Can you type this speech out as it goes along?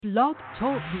Blog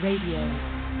Talk Radio.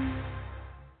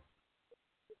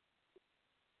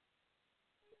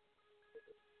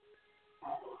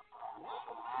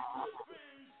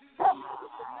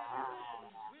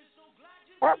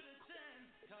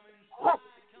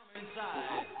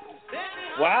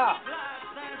 Wow.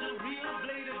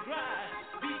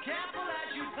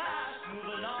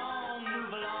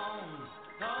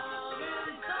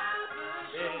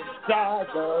 Inside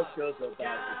the show's about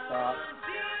to start.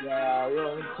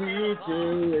 Guaranteed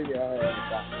to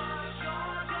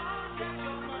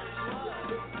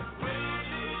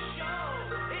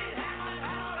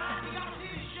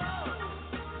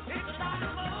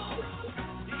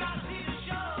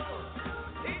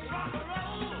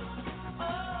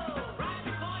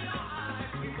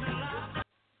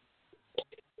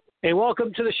Hey,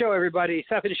 welcome to the show, everybody.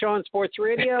 Seth and Sean Sports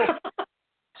Radio.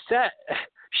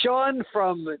 Sean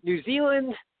from New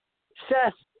Zealand.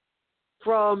 Seth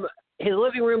from his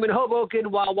living room in Hoboken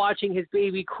while watching his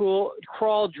baby crawl,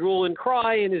 drool, and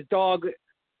cry, and his dog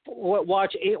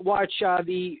watch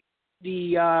the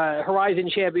Horizon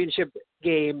Championship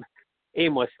game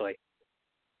aimlessly.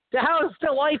 So how is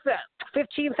the life at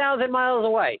 15,000 miles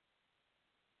away?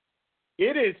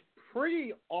 It is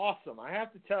pretty awesome. I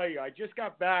have to tell you, I just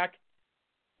got back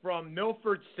from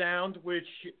Milford Sound, which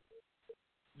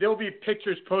there'll be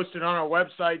pictures posted on our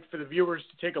website for the viewers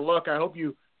to take a look. I hope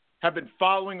you have been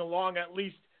following along at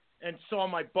least and saw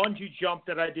my bungee jump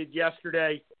that I did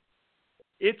yesterday.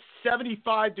 It's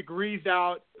 75 degrees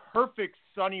out, perfect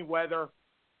sunny weather.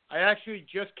 I actually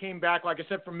just came back, like I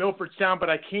said, from Milford Sound, but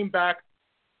I came back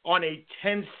on a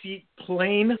 10-seat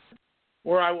plane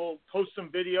where I will post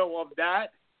some video of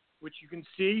that, which you can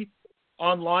see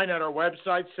online at our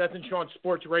website, Seth and Sean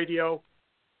Sports Radio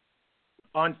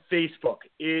on Facebook.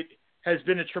 It has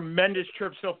been a tremendous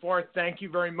trip so far. Thank you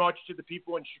very much to the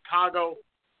people in Chicago.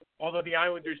 Although the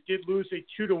Islanders did lose a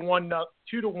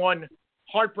 2-1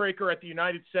 heartbreaker at the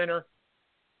United Center.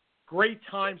 Great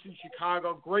times in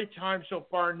Chicago. Great times so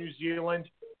far in New Zealand.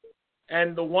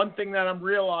 And the one thing that I'm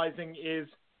realizing is,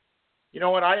 you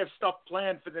know what, I have stuff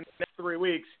planned for the next 3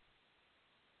 weeks,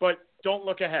 but don't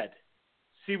look ahead.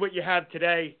 See what you have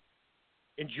today.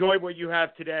 Enjoy what you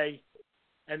have today.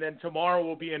 And then tomorrow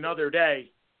will be another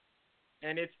day.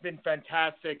 And it's been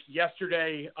fantastic.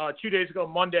 Yesterday, 2 days ago,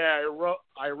 Monday, I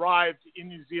arrived in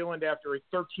New Zealand after a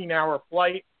 13-hour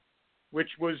flight, which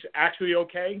was actually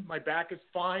okay. My back is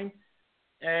fine.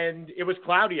 And it was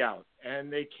cloudy out,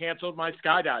 and they canceled my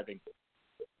skydiving.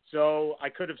 So I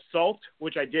could have sulked,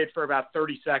 which I did for about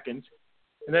 30 seconds.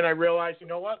 And then I realized, you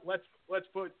know what, let's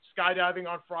put skydiving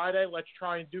on Friday. Let's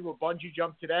try and do a bungee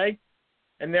jump today.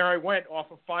 And there I went off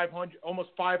of almost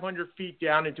 500 feet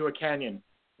down into a canyon.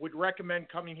 Would recommend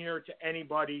coming here to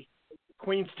anybody.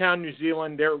 Queenstown, New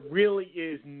Zealand. There really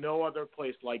is no other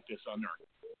place like this on earth.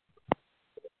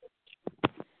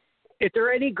 If there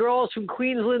are any girls from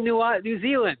Queensland, New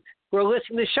Zealand, who are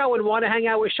listening to the show and want to hang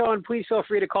out with Sean, please feel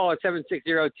free to call at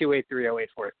 760-283-0846.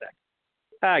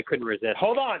 I couldn't resist.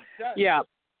 Hold on. Seth, yeah.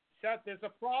 Seth, there's a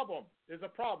problem.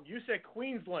 You said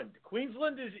Queensland.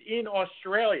 Queensland is in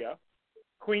Australia.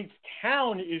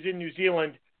 Queenstown is in New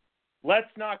Zealand.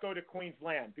 Let's not go to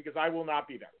Queensland because I will not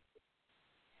be there.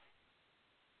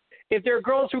 If there are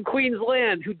girls from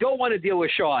Queensland who don't want to deal with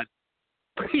Sean,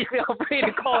 please feel free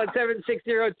to call at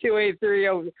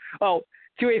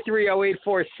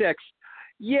 760-283-0846.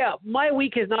 Yeah, my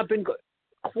week has not been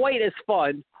quite as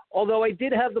fun, although I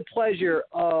did have the pleasure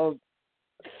of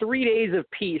 3 days of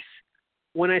peace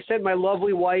when I sent my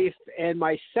lovely wife and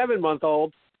my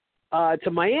 7-month-old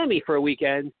to Miami for a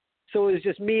weekend. So it was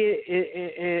just me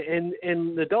and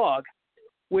the dog,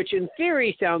 which in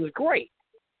theory sounds great.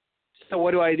 So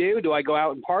what do? Do I go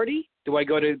out and party? Do I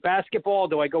go to basketball?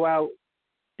 Do I go out?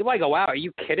 Are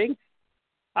you kidding?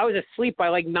 I was asleep by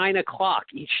like 9 o'clock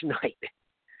each night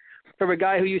from a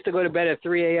guy who used to go to bed at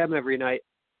 3 a.m. every night.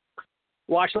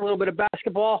 Watched a little bit of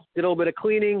basketball, did a little bit of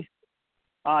cleaning,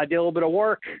 did a little bit of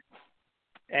work,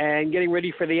 and getting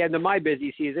ready for the end of my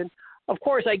busy season. Of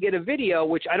course, I get a video,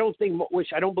 which I don't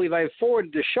believe I have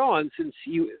forwarded to Sean since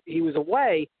he was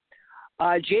away.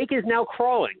 Jake is now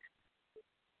crawling,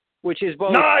 which is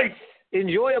both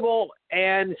enjoyable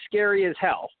and scary as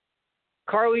hell.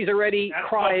 Carly's already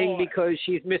crying because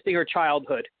she's missing his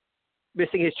childhood.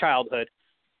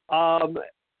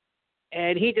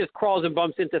 And he just crawls and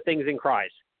bumps into things and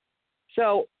cries.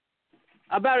 So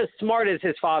about as smart as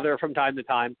his father from time to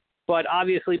time, but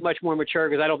obviously much more mature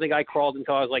because I don't think I crawled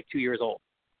until I was like 2 years old.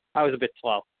 I was a bit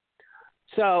slow.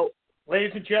 So,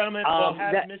 ladies and gentlemen, we'll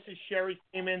have Mrs. Sherry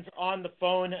Siemens on the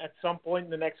phone at some point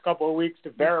in the next couple of weeks to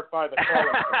verify the call.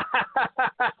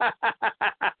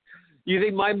 You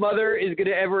think my mother is going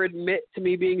to ever admit to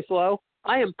me being slow?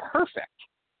 I am perfect.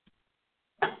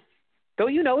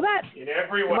 Don't you know that? In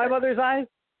every way. In my mother's eyes?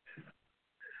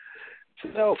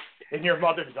 So, in your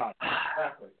mother's eyes.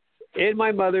 Exactly. In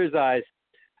my mother's eyes.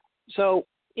 So,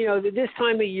 this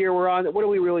time of year we're on, what are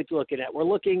we really looking at?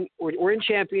 We're in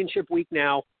championship week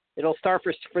now. It'll start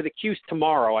for the Cuse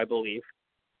tomorrow, I believe.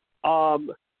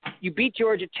 You beat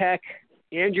Georgia Tech.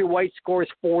 Andrew White scores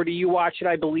 40. You watch it,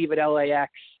 I believe, at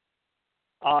LAX.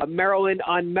 Maryland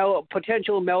on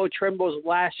potential Melo Trimbo's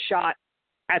last shot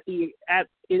at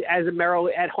a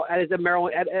Maryland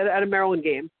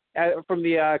game from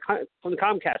the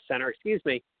Comcast Center. Excuse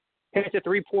me, hits a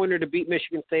 3-pointer to beat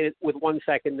Michigan State with 1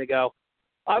 second to go.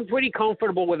 I'm pretty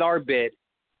comfortable with our bid.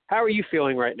 How are you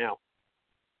feeling right now?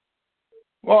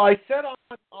 Well, I said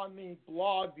on the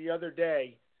blog the other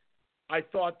day, I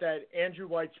thought that Andrew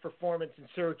White's performance and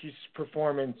Syracuse's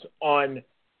performance on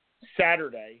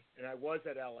Saturday, and I was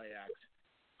at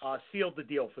LAX, sealed the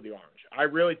deal for the Orange. I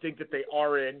really think that they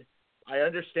are in. I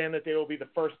understand that they will be the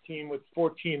first team with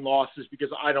 14 losses because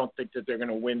I don't think that they're going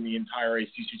to win the entire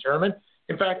ACC tournament.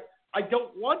 In fact, I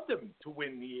don't want them to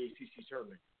win the ACC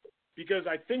tournament because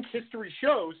I think history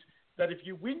shows that if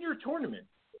you win your tournament,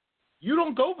 you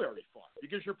don't go very far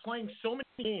because you're playing so many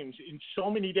games in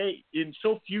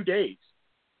so few days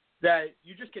that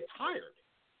you just get tired.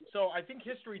 So I think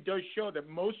history does show that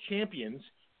most champions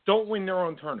don't win their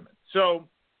own tournament. So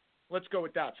let's go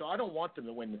with that. So I don't want them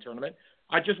to win the tournament.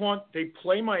 I just want they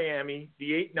play Miami,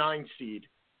 the 8-9 seed,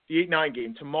 the 8-9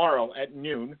 game tomorrow at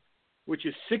noon, which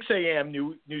is 6 a.m.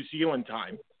 New Zealand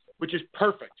time, which is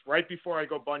perfect right before I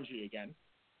go bungee again.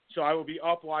 So I will be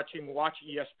up watch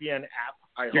ESPN app.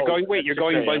 You're going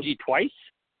bungee twice?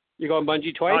 You're going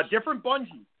bungee twice? Different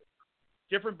bungee.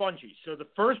 So the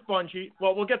first bungee,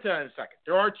 well, we'll get to that in a second.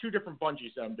 There are 2 different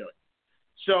bungees that I'm doing.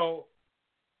 So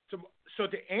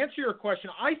to answer your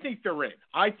question, I think they're in.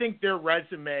 I think their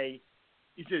resume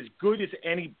is as good as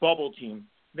any bubble team.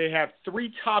 They have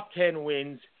 3 top 10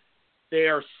 wins. They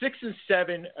are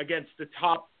 6-7 against the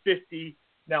top 50.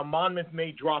 Now Monmouth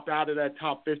may drop out of that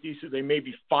top 50, so they may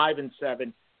be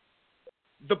 5-7.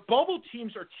 The bubble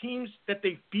teams are teams that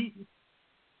they've beaten.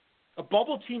 A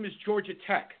bubble team is Georgia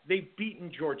Tech. They've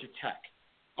beaten Georgia Tech.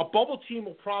 A bubble team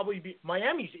will probably be –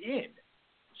 Miami's in.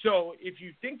 So if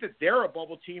you think that they're a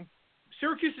bubble team,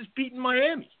 Syracuse has beaten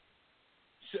Miami.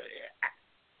 So,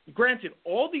 granted,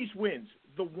 all these wins,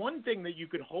 the one thing that you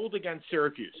could hold against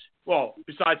Syracuse, well,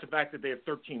 besides the fact that they have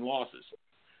 13 losses,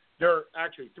 there are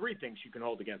actually 3 things you can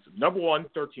hold against them. Number 1,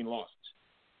 13 losses,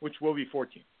 which will be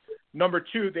 14. Number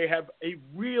 2, they have a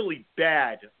really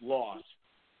bad loss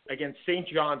against St.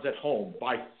 John's at home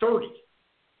by 30.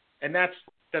 And that's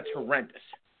horrendous.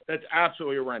 That's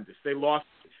absolutely horrendous. They lost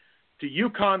to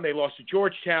UConn. They lost to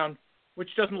Georgetown,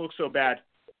 which doesn't look so bad.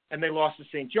 And they lost to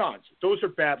St. John's. Those are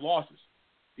bad losses.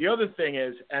 The other thing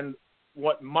is, and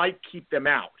what might keep them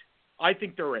out, I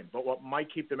think they're in, but what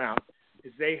might keep them out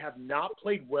is they have not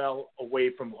played well away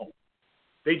from home.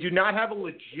 They do not have a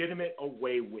legitimate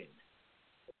away win.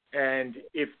 And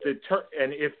if the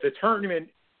tournament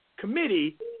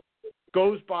committee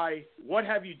goes by what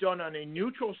have you done on a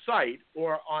neutral site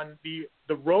or on the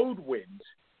road wins,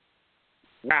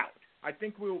 wow. I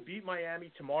think we will beat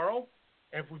Miami tomorrow.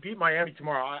 And if we beat Miami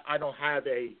tomorrow, I don't have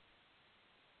a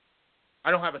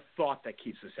thought that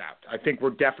keeps us out. I think we're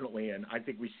definitely in. I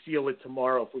think we seal it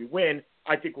tomorrow. If we win,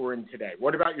 I think we're in today.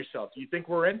 What about yourself? Do you think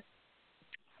we're in?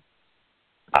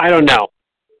 I don't know.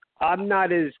 I'm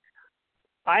not as –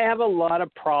 I have a lot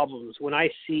of problems when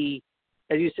I see,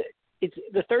 as you said, it's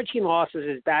the 13 losses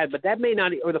is bad, but that may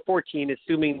not – or the 14,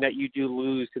 assuming that you do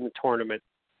lose in the tournament.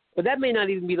 But that may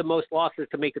not even be the most losses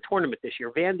to make the tournament this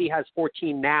year. Vandy has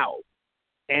 14 now.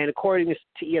 And according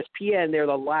to ESPN, they're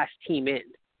the last team in.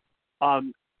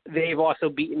 They've also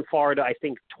beaten Florida, I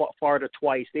think, Florida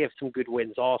twice. They have some good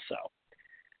wins also.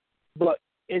 But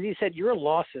as you said, your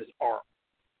losses are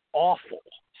awful,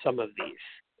 some of these.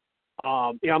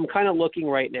 I'm kind of looking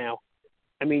right now.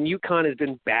 I mean, UConn has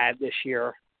been bad this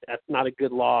year. That's not a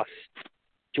good loss.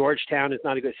 Georgetown is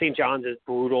not a good. St. John's is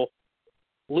brutal.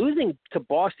 Losing to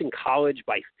Boston College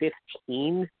by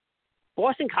 15.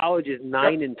 Boston College is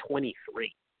 9-23.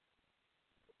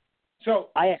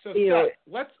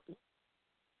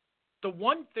 The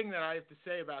one thing that I have to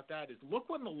say about that is look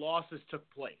when the losses took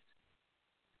place.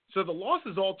 So the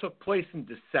losses all took place in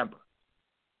December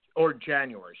or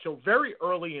January, so very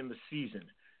early in the season.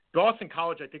 Boston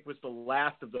College, I think, was the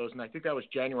last of those, and I think that was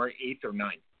January 8th or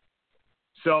 9th.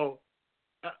 So,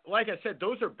 like I said,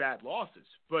 those are bad losses.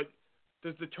 But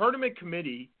does the tournament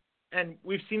committee, and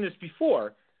we've seen this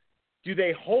before, do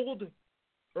they hold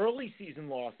early season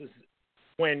losses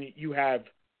when you have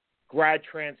grad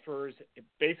transfers?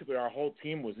 Basically, our whole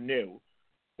team was new.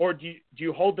 Or do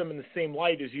you hold them in the same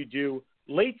light as you do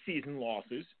late season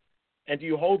losses? And do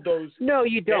you hold those No,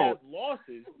 you don't. bad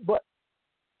losses? But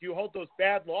Do you hold those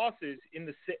bad losses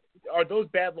are those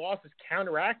bad losses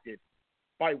counteracted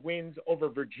by wins over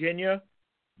Virginia,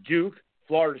 Duke,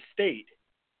 Florida State?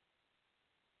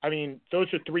 I mean,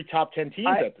 those are 3 top 10 teams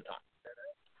at the time.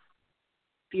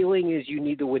 Feeling is you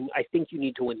need to win. I think you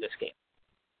need to win this game.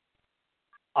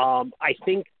 I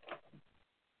think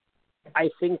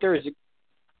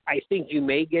you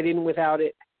may get in without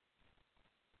it,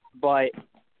 but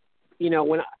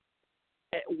when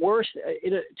worse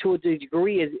to a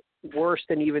degree is worse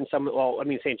than even some. Well, I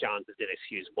mean, St. John's is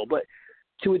inexcusable, but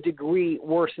to a degree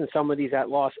worse than some of these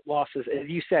losses. As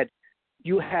you said,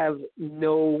 you have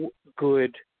no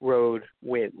good road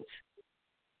wins,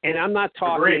 and I'm not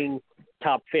talking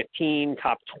top 15,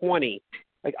 top 20.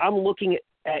 Like, I'm looking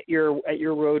at your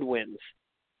road wins.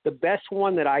 The best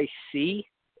one that I see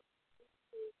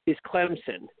is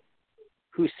Clemson,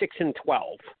 who's 6-12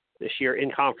 this year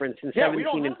in conference, and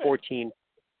 17-14.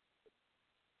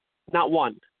 Not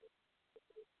one.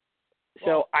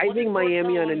 So I think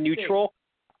Miami on a neutral.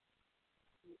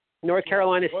 North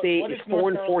Carolina State is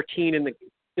 4-14 in the.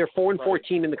 They're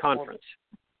 4-14 in the conference.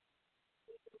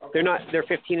 They're not. They're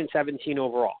 15-17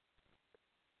 overall.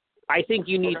 I think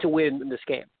you need to win this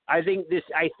game. I think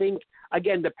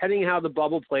again, depending how the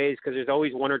bubble plays, because there's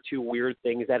always 1 or 2 weird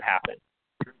things that happen.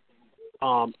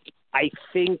 I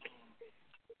think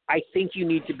you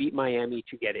need to beat Miami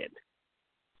to get in.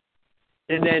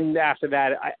 And then after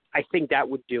that, I think that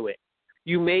would do it.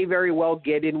 You may very well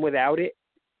get in without it,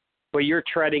 but you're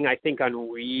treading, I think, on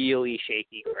really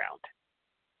shaky ground.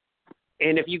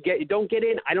 And if you don't get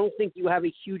in, I don't think you have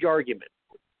a huge argument.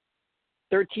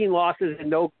 13 losses and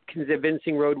no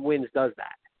convincing road wins does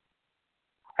that.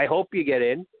 I hope you get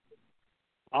in,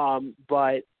 and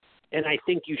I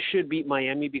think you should beat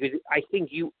Miami because I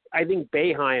think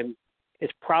Boeheim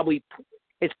is probably.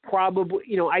 It's probably,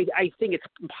 I think it's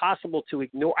impossible to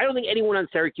ignore. I don't think anyone on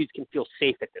Syracuse can feel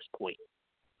safe at this point.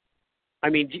 I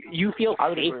mean, do you feel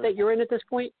safe that you're in at this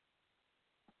point?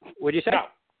 What'd you say? No,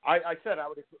 I said I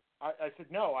would. I said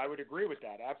no. I would agree with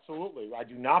that. Absolutely, I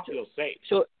do not feel safe.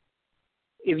 So,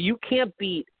 if you can't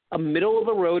beat a middle of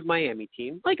the road Miami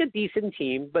team, like a decent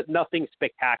team, but nothing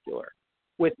spectacular,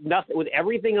 with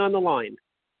everything on the line,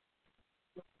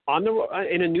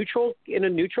 in a neutral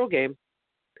game.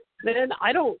 Then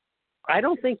I don't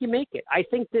think you make it. I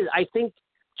think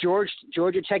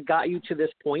Georgia Tech got you to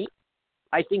this point.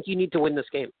 I think you need to win this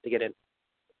game to get in.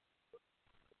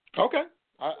 Okay.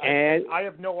 I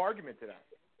have no argument to that.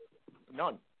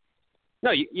 None. No,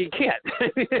 you can't.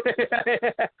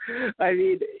 I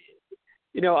mean,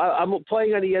 I'm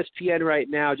playing on ESPN right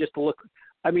now just to look.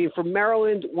 I mean, for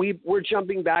Maryland, we're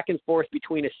jumping back and forth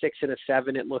between a 6 and a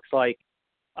 7. It looks like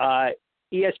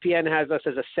ESPN has us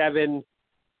as a 7.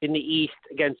 In the East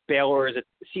against Baylor,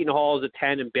 Seton Hall is a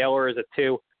 10 and Baylor is a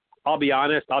 2. I'll be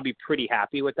honest, I'll be pretty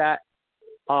happy with that.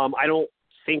 I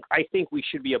think we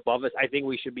should be above us. I think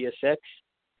we should be a 6,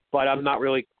 but I'm not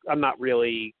really, as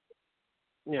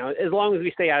long as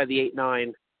we stay out of the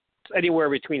 8-9,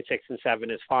 anywhere between 6 and 7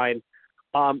 is fine.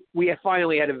 We have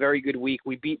finally had a very good week.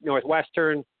 We beat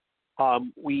Northwestern.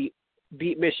 We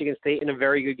beat Michigan State in a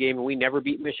very good game, and we never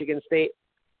beat Michigan State.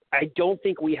 I don't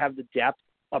think we have the depth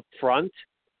up front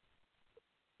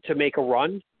to make a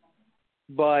run,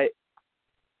 but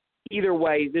either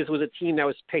way, this was a team that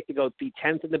was picked to go be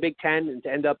 10th in the Big Ten and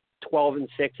to end up 12-6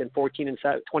 and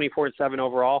 14-7, 24-7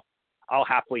 overall. I'll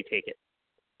happily take it.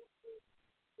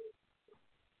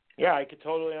 Yeah, I could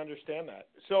totally understand that.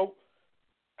 So,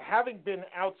 having been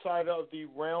outside of the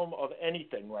realm of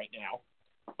anything right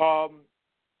now,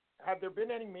 have there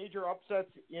been any major upsets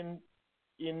at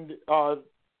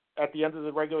the end of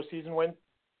the regular season win?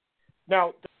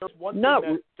 Now, there's one thing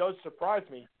that does surprise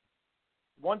me.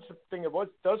 One thing that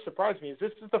does surprise me is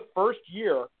this is the first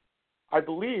year, I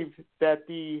believe, that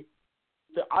the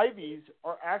Ivies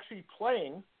are actually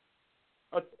playing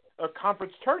a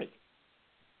conference tourney.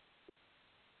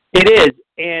 It is,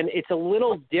 and it's a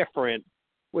little different,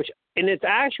 and it's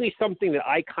actually something that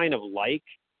I kind of like.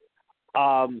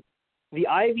 The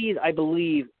Ivies, I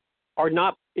believe, are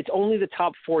not. It's only the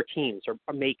top 4 teams or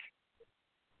make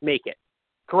it.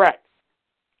 Correct.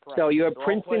 So you have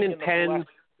Princeton and Penn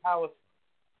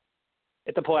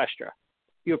at the Palestra.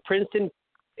 You have Princeton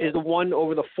is the one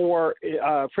over the 4,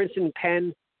 Princeton,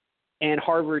 Penn, and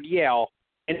Harvard, Yale,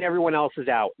 and everyone else is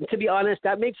out. And to be honest,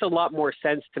 that makes a lot more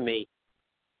sense to me,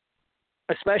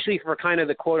 especially for kind of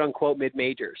the quote-unquote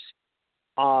mid-majors.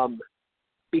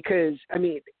 because, I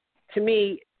mean, to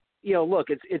me, look,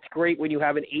 it's great when you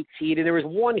have an 8 seed, and there was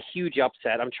one huge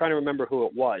upset. I'm trying to remember who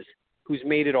it was, who's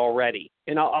made it already,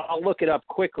 and I'll look it up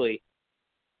quickly.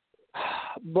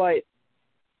 But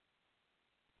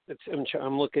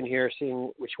I'm looking here,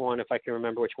 seeing which one, if I can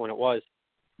remember which one it was.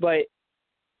 But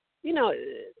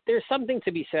there's something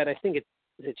to be said. I think is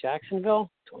it Jacksonville?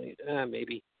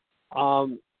 Maybe.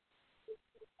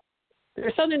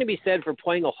 There's something to be said for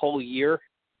playing a whole year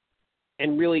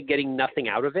and really getting nothing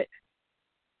out of it.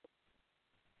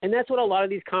 And that's what a lot of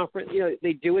these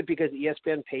they do it because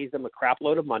ESPN pays them a crap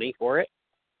load of money for it.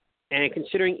 And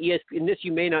considering ESPN, this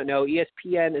you may not know,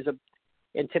 ESPN is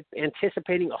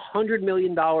anticipating $100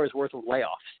 million worth of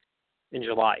layoffs in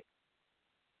July.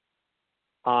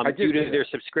 Due to their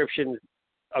subscriptions.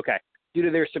 Okay. Due to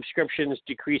their subscriptions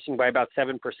decreasing by about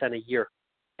 7% a year.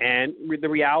 And the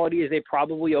reality is they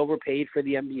probably overpaid for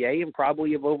the NBA and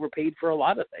probably have overpaid for a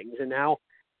lot of things. And now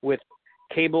with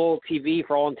cable TV,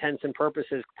 for all intents and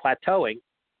purposes, plateauing,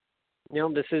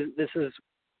 this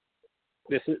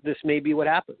may be what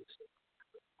happens.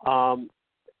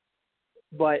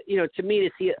 But to me, to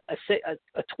see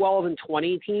a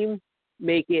 12-20 team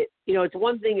make it, it's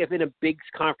one thing if in a big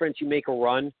conference you make a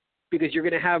run because you're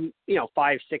going to have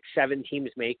 5, 6, 7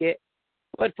 teams make it.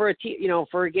 But for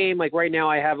for a game like right now,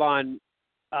 I have on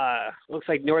looks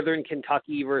like Northern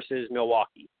Kentucky versus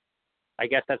Milwaukee. I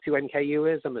guess that's who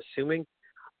NKU is. I'm assuming.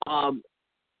 I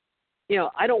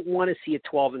don't want to see a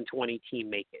 12-20 team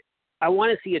make it. I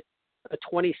want to see a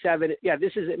 27. Yeah,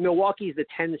 this is Milwaukee's the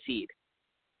 10 seed.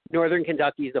 Northern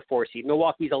Kentucky is the 4 seed.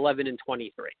 Milwaukee's 11-23.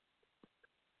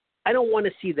 I don't want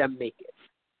to see them make it.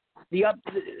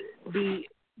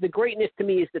 The greatness to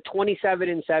me is the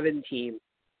 27-7 team.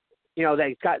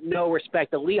 That's got no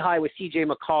respect. The Lehigh with C.J.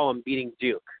 McCollum beating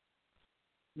Duke.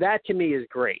 That to me is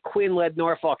great. Quinn led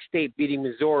Norfolk State beating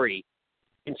Missouri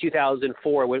in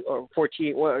 2004 or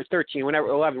 14 or 13,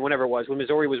 11, whenever it was, when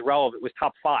Missouri was relevant, was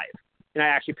top 5, and I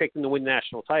actually picked them to win the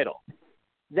national title.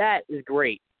 That is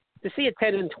great. To see a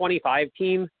 10-25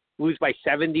 team lose by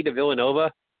 70 to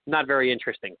Villanova, not very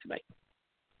interesting to me.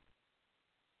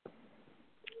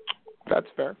 That's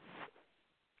fair.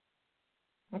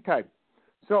 Okay.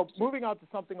 So moving on to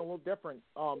something a little different.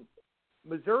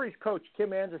 Missouri's coach,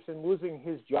 Kim Anderson, losing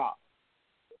his job.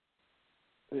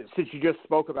 Since you just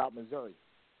spoke about Missouri.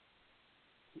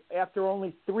 After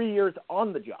only 3 years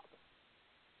on the job.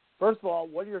 First of all,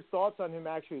 what are your thoughts on him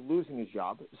actually losing his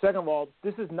job? Second of all,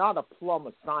 this is not a plum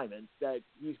assignment that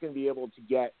he's going to be able to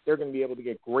get. They're going to be able to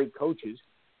get great coaches.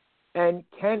 And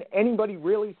can anybody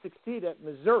really succeed at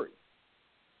Missouri?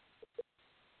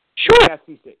 Sure. The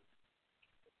SEC.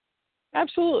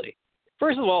 Absolutely.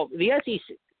 First of all, the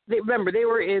SEC, remember, they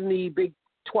were in the Big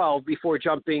 12 before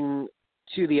jumping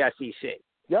to the SEC.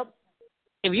 Yep.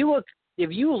 If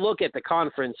you look at the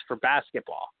conference for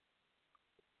basketball,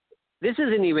 this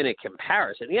isn't even a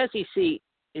comparison. The SEC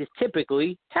is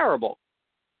typically terrible.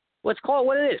 Let's call it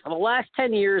what it is. For the last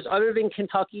 10 years, other than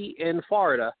Kentucky and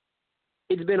Florida,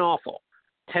 it's been awful.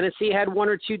 Tennessee had 1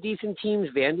 or 2 decent teams.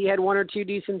 Vandy had 1 or 2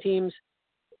 decent teams.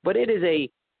 But it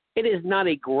is not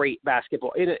a great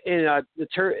basketball. It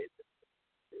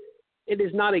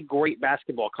is not a great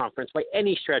basketball conference by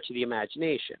any stretch of the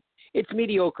imagination. It's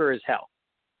mediocre as hell.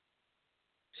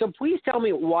 So please tell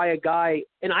me why a guy,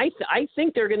 and I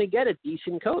think they're going to get a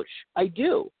decent coach. I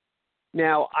do.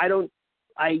 Now I don't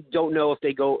know if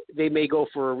they may go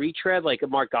for a retread like a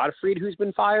Mark Gottfried who's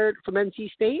been fired from NC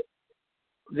State.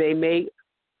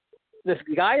 The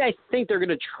guy I think they're going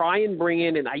to try and bring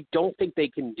in, and I don't think they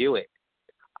can do it.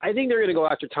 I think they're going to go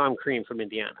after Tom Crean from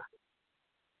Indiana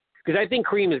because I think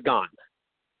Crean is gone,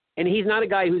 and he's not a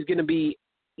guy who's going to be.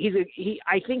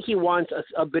 I think he wants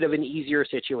a bit of an easier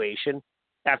situation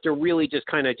after really just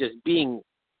kind of just being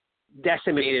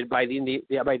decimated by the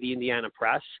Indiana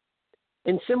press,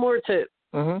 and similar to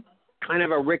kind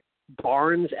of a Rick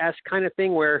Barnes-esque kind of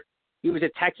thing where he was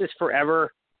at Texas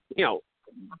forever,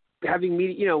 having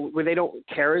where they don't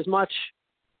care as much.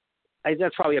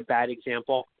 That's probably a bad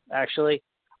example, actually.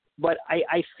 But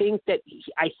I think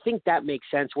that makes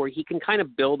sense where he can kind of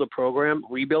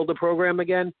rebuild a program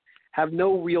again, have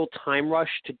no real time rush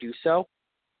to do so,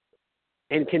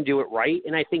 and can do it right.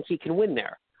 And I think he can win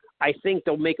there. I think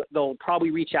they'll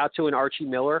probably reach out to an Archie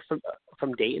Miller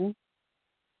from Dayton.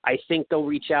 I think they'll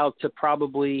reach out to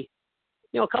probably,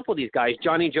 a couple of these guys.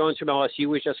 Johnny Jones from LSU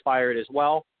was just fired as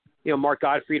well. Mark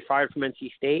Gottfried fired from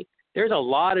NC State. There's a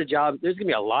lot of jobs. There's going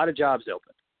to be a lot of jobs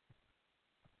open.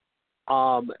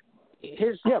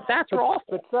 His stats are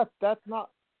awful. But that's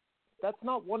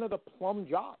not one of the plum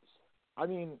jobs. I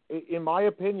mean, in my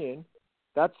opinion,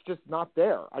 That's just not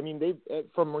there. I mean,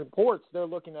 from reports, they're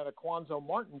looking at a Quanzo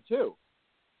Martin too.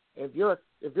 If you're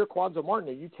Quanzo Martin,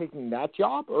 are you taking that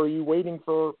job, or are you waiting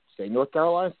for, say, North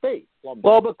Carolina State? Well,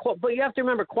 but you have to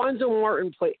remember, Quanzo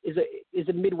Martin is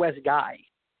a Midwest guy.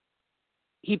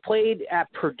 He played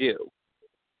at Purdue.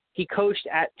 He coached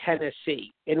at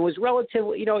Tennessee and was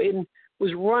relatively,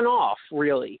 was run off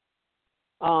really.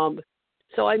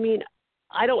 So I mean,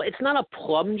 it's not a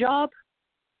plum job,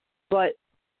 but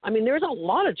I mean, there's a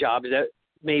lot of jobs that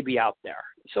may be out there.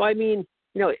 So I mean,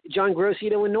 John Grossi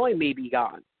at Illinois may be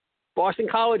gone. Boston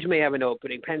College may have an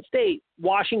opening. Penn State,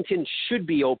 Washington should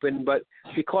be open, but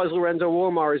because Lorenzo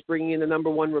Romar is bringing in the number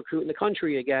one recruit in the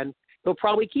country again, he'll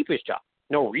probably keep his job.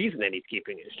 No reason that he's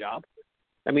keeping his job.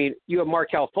 I mean, you have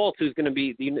Markelle Fultz, who's going to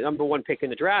be the number one pick in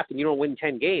the draft, and you don't win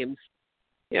 10 games.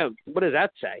 What does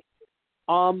that say?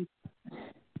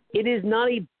 It is not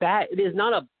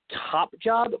a top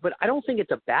job, but I don't think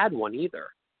it's a bad one either.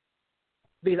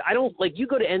 Because you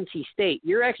go to NC State,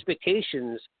 your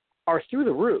expectations are through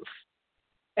the roof.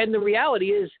 And the reality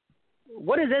is,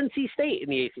 what is NC State in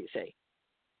the ACC?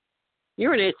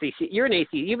 You've been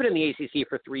in the ACC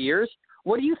for 3 years.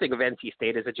 What do you think of NC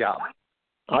State as a job?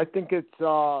 I think it's,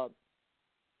 I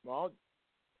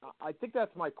think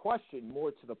that's my question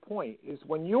more to the point, is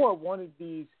when you are one of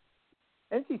these,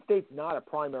 NC State's not a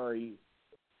primary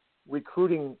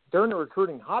recruiting, they're in a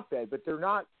recruiting hotbed, but they're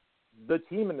not the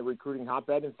team in the recruiting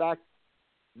hotbed. In fact,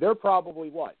 they're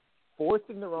probably fourth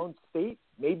in their own state,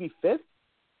 maybe fifth?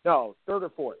 No, third or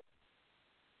fourth.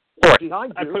 Fourth.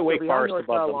 Behind I Duke, put Wake behind Forest North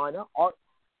above Carolina.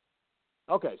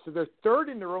 Okay, so they're third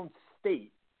in their own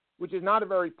state, which is not a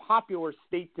very popular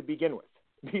state to begin with,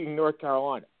 being North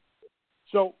Carolina.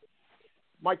 So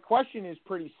my question is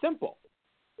pretty simple,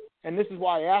 and this is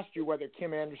why I asked you whether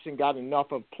Kim Anderson got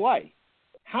enough of play.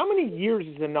 How many years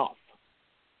is enough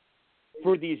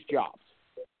for these jobs?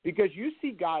 Because you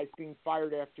see guys being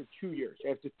fired after 2 years,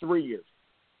 after 3 years.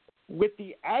 With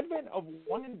the advent of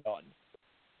one and done,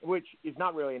 which is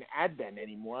not really an advent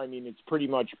anymore, I mean, it's pretty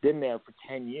much been there for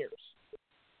 10 years,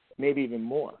 maybe even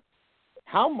more.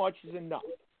 How much is enough?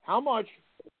 How much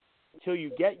till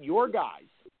you get your guys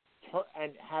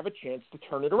and have a chance to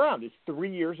turn it around? Is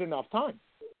 3 years enough time?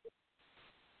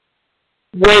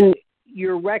 When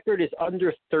your record is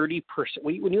under 30%,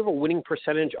 when you have a winning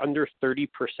percentage under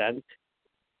 30%,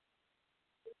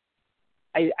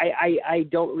 I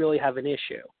don't really have an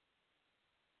issue.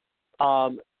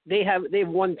 They've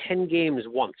won 10 games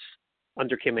once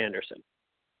under Kim Anderson.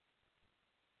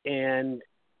 And,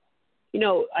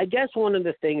 I guess one of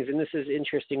the things, and this is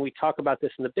interesting, we talk about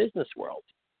this in the business world.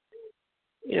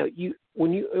 I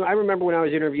remember when I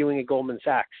was interviewing at Goldman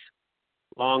Sachs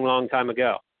long, long time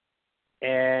ago.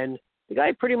 And the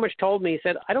guy pretty much told me, he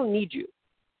said, I don't need you.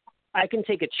 I can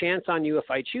take a chance on you if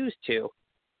I choose to.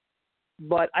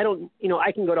 But I don't,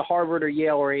 I can go to Harvard or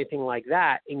Yale or anything like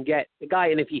that and get the guy.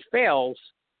 And if he fails,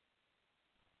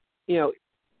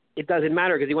 it doesn't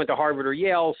matter because he went to Harvard or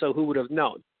Yale, so who would have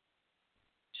known?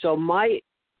 So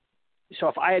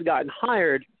if I had gotten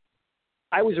hired,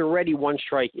 I was already one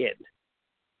strike in.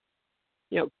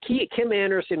 Kim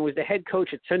Anderson was the head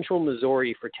coach at Central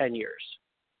Missouri for 10 years,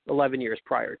 11 years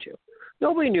prior to.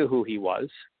 Nobody knew who he was.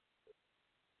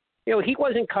 He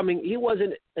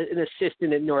wasn't an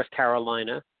assistant at North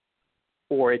Carolina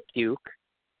or at Duke.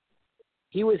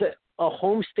 He was a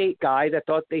home state guy that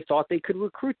thought they could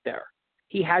recruit there.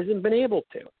 He hasn't been able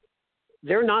to.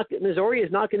 Missouri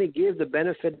is not going to give the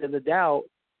benefit of the doubt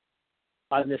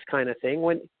on this kind of thing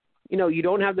when, you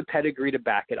don't have the pedigree to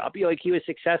back it up. He was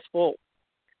successful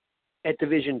at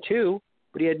Division II,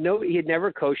 but he had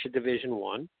never coached at Division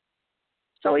I.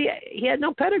 So he had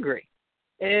no pedigree.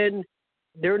 And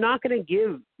you're not going to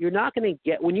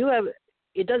get, when you have,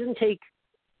 it doesn't take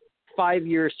 5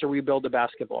 years to rebuild a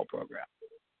basketball program.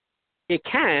 It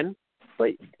can,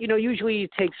 but, usually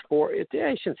it takes 4.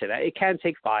 I shouldn't say that. It can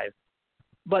take 5.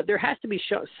 But there has to be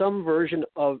some version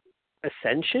of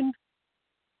ascension.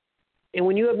 And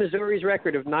when you have Missouri's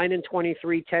record of 9-23,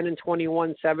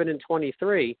 10-21,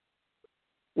 7-23,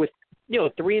 with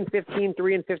 3-15,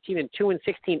 3-15, and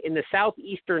 2-16 in the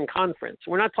Southeastern Conference.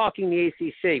 We're not talking the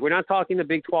ACC. We're not talking the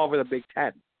Big 12 or the Big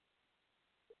 10.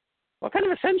 What kind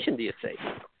of ascension do you see?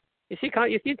 You see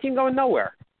a team going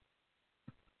nowhere.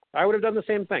 I would have done the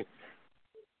same thing.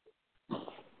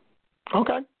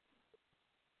 Okay.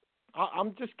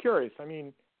 I'm just curious. I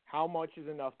mean, how much is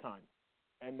enough time?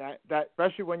 And that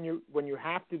especially when you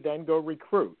have to then go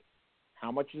recruit,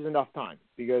 how much is enough time?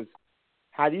 Because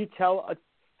how do you tell a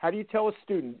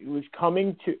student who's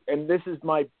coming to, and this is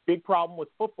my big problem with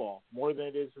football more than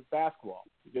it is with basketball,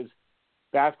 because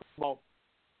basketball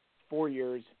 4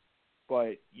 years,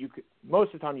 but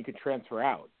most of the time you could transfer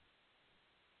out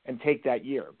and take that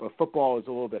year. But football is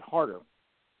a little bit harder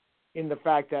in the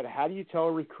fact that how do you tell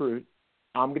a recruit,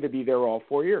 I'm going to be there all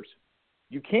 4 years?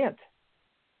 You can't.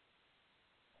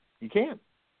 You can't.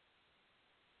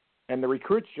 And the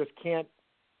recruits just can't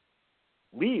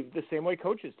leave the same way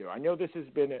coaches do. I know this has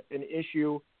been an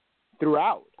issue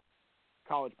throughout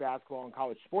college basketball and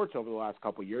college sports over the last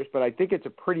couple of years, but I think it's a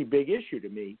pretty big issue to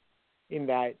me in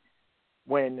that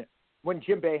when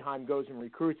Jim Boeheim goes and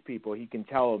recruits people, he can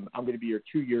tell them, I'm going to be here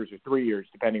 2 years or 3 years,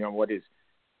 depending on what his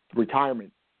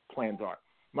retirement plans are.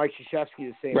 Mike Krzyzewski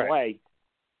the same way,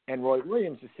 and Roy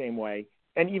Williams the same way,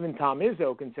 and even Tom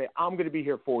Izzo can say, I'm going to be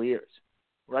here 4 years,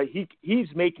 right? He's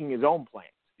making his own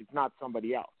plans. It's not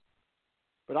somebody else.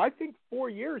 But I think 4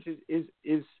 years is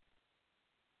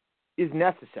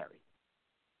necessary.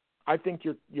 I think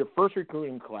your first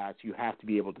recruiting class, you have to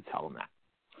be able to tell them that.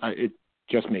 It's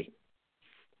just me.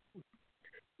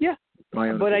 Yeah,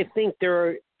 but opinion.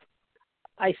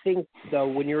 I think though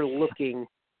when you're looking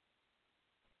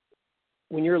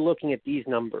at these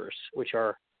numbers, which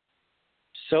are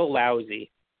so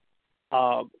lousy,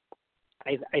 I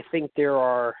think there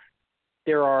are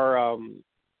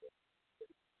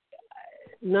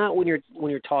not when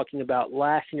you're talking about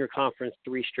last in your conference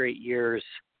 3 straight years,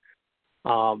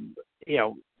 20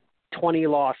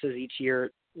 losses each year,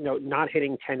 not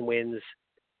hitting 10 wins.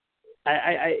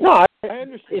 I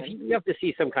understand. If you have to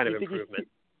see some kind of improvement.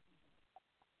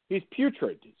 He's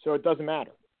putrid, so it doesn't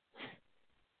matter.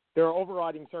 There are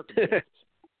overriding circumstances.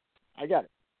 I get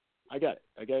it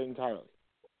entirely.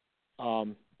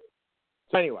 So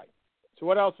anyway, so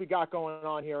what else we got going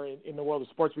on here in the world of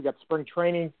sports? We got spring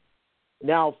training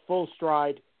now full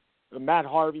stride. Matt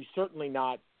Harvey certainly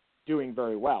not doing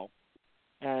very well.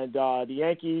 And the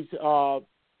Yankees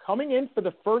coming in for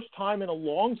the first time in a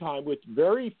long time with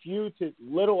very few to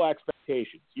little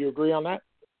expectations. Do you agree on that?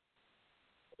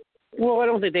 Well, I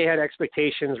don't think they had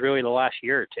expectations really the last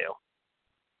year or two.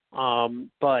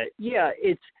 But, yeah,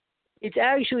 it's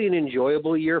actually an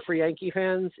enjoyable year for Yankee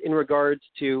fans in regards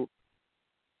to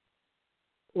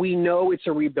we know it's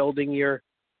a rebuilding year.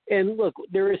 And, look,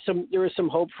 there is some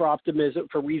hope for optimism,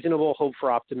 for reasonable hope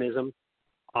for optimism.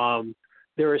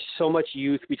 There is so much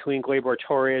youth between Gleyber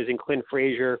Torres and Clint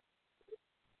Frazier,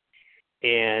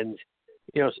 and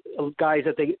guys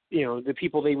that the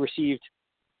people they received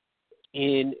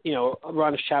in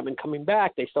Aroldis Chapman coming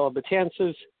back. They still have the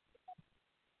chances.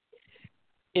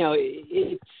 There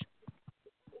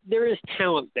is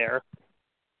talent there,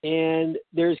 and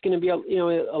there's going to be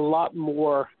a lot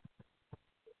more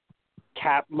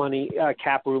cap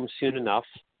room soon enough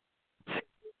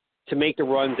to make the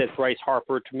runs at Bryce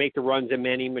Harper, to make the runs at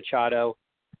Manny Machado,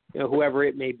 whoever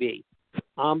it may be.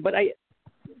 But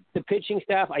the pitching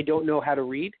staff, I don't know how to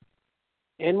read,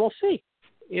 and we'll see.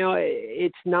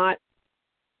 It's not,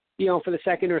 for the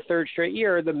second or third straight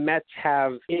year, the Mets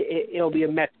have, it'll be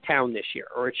a Mets town this year,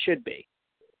 or it should be.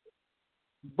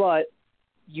 But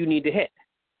you need to hit.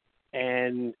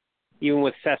 And even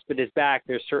with Cespedes back,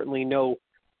 there's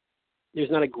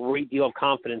not a great deal of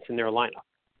confidence in their lineup.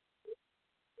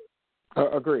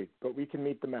 Agreed, but we can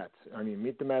meet the Mets. I mean,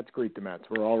 meet the Mets, greet the Mets.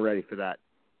 We're all ready for that.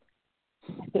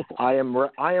 I am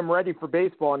ready for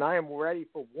baseball, and I am ready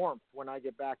for warmth when I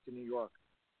get back to New York.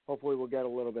 Hopefully we'll get a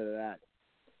little bit of that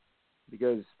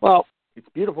because it's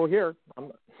beautiful here.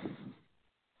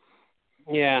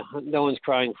 Yeah, no one's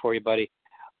crying for you, buddy.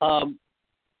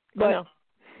 But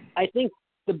I think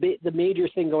the major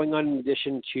thing going on in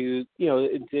addition to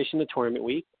tournament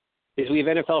week is we have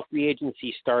NFL free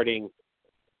agency starting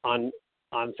on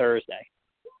Thursday.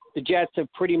 The Jets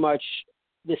have pretty much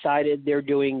decided they're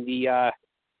doing their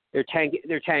tank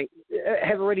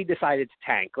have already decided to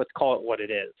tank. Let's call it what it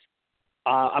is.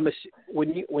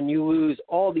 When you lose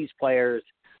all these players,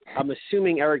 I'm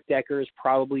assuming Eric Decker is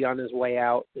probably on his way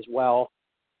out as well.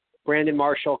 Brandon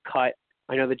Marshall cut.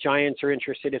 I know the Giants are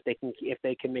interested if they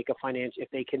can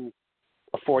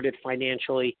afford it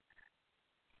financially.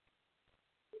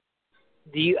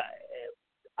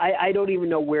 I don't even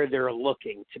know where they're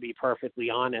looking, to be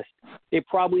perfectly honest. They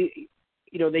probably,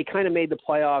 they kind of made the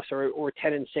playoffs or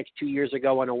 10-6 2 years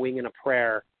ago on a wing and a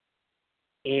prayer,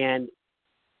 and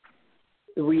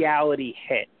the reality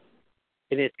hit,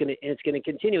 and it's gonna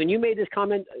continue. And you made this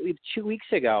comment 2 weeks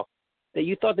ago that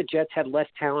you thought the Jets had less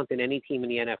talent than any team in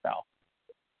the NFL.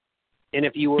 And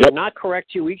if you were not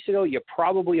correct 2 weeks ago, you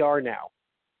probably are now.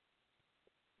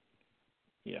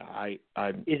 Yeah,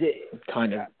 I'm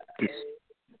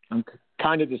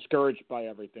kind of discouraged by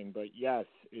everything, but yes,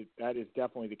 that is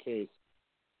definitely the case.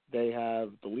 They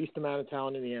have the least amount of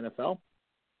talent in the NFL,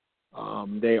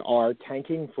 They are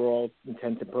tanking for all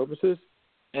intents and purposes.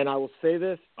 And I will say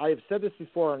this, I have said this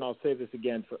before, and I'll say this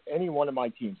again for any one of my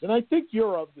teams, and I think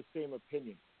you're of the same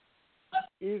opinion,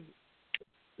 is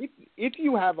if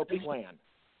you have a plan,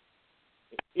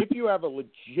 if you have a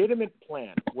legitimate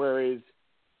plan, whereas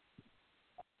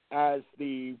as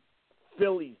the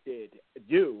Phillies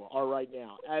are right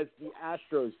now, as the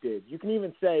Astros did, you can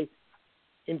even say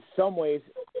in some ways,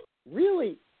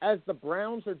 really as the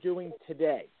Browns are doing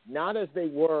today, not as they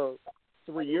were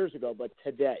 3 years ago, but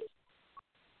today,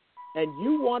 and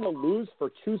you want to lose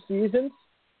for 2 seasons,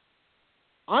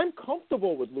 I'm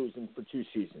comfortable with losing for 2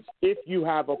 seasons if you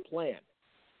have a plan.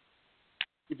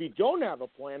 If you don't have a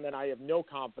plan, then I have no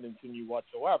confidence in you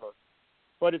whatsoever.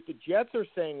 But if the Jets are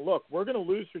saying, look, we're going to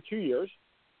lose for 2 years,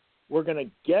 we're going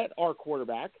to get our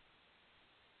quarterback,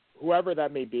 whoever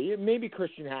that may be, it may be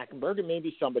Christian Hackenberg, it may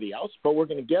be somebody else, but we're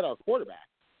going to get our quarterback.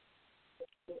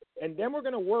 And then we're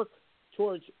going to work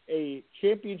towards a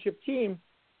championship team.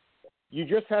 You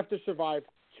just have to survive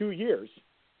 2 years.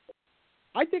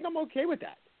 I think I'm okay with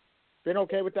that. Been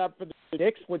okay with that for the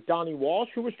Knicks with Donnie Walsh,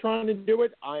 who was trying to do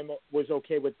it. I was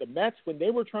okay with the Mets when they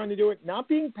were trying to do it, not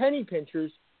being penny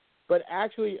pinchers, but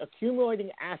actually accumulating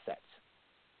assets.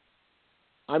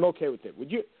 I'm okay with it.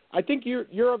 Would you? I think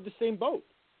you're of the same boat.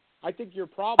 I think your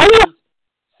problem is,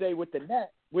 say, with the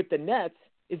Nets,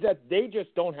 is that they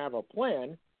just don't have a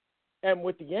plan, and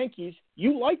with the Yankees,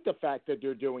 you like the fact that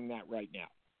they're doing that right now.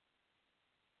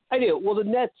 I do. Well, the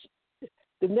Nets,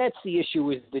 the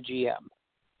issue is the GM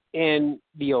and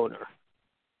the owner.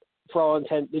 For all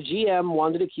intent, the GM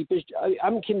wanted to keep his.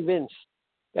 I'm convinced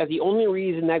that the only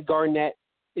reason that Garnett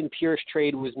and Pierce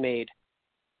trade was made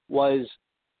was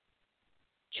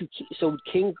to keep, so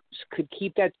King could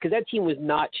keep that, because that team was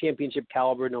not championship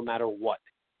caliber no matter what.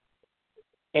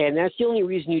 And that's the only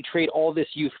reason you trade all this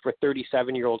youth for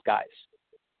 37-year-old guys.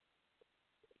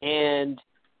 And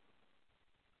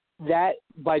that,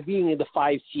 by being in the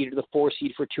 5 seed or the 4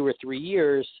 seed for 2 or 3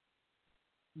 years,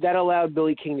 that allowed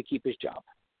Billy King to keep his job.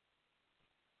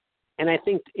 And I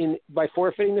think by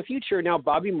forfeiting the future, now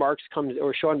Bobby Marks comes,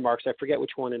 or Sean Marks, I forget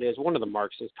which one it is, one of the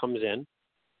Markses comes in.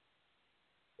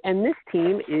 And this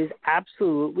team is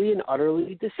absolutely and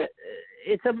utterly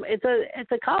it's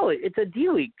a college, it's a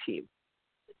D-League team,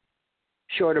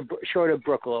 short of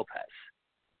Brooke Lopez.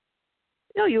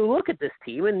 You look at this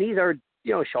team, and these are,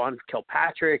 Sean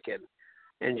Kilpatrick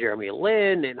and Jeremy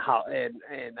Lin and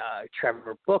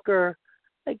Trevor Booker.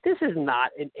 Like, this is not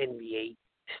an NBA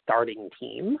starting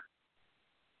team.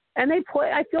 And they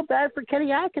play. I feel bad for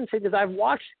Kenny Atkinson because I've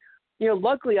watched.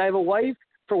 Luckily I have a wife.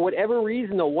 For whatever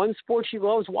reason, the one sport she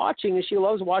loves watching is she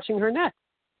loves watching her Nets.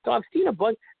 So I've seen a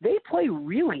bunch. They play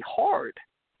really hard.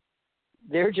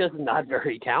 They're just not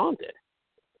very talented.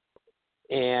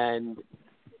 And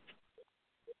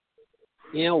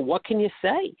what can you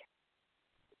say?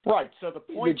 Right. So the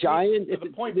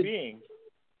point being,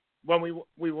 when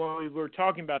we were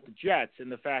talking about the Jets and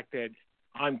the fact that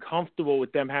I'm comfortable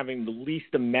with them having the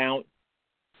least amount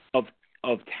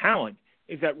of talent,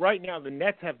 is that right now the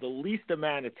Nets have the least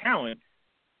amount of talent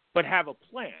but have a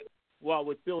plan. While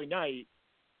with Billy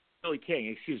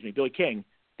King,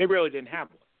 they really didn't have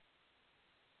one.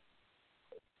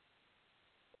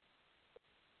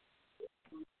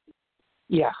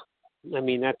 Yeah. I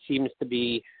mean, that seems to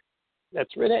be –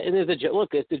 that's right. And there's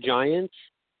look at the Giants.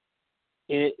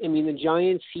 The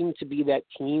Giants seem to be that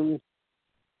team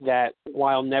that,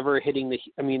 while never hitting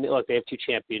look, they have 2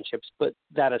 championships, but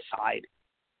that aside,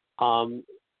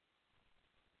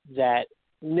 that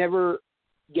never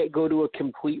go to a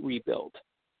complete rebuild,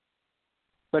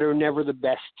 but are never the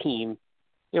best team.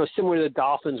 Similar to the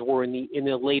Dolphins were in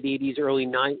the late 80s, early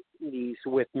 90s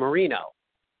with Marino.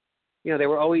 They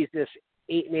were always this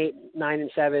 8-8,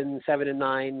 9-7,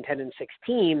 7-9, 10-6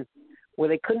 team where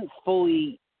they couldn't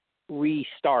fully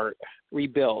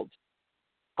rebuild.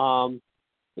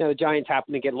 The Giants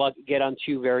happened to get on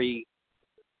 2 very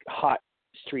hot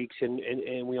streaks,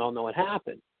 and we all know what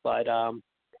happened. But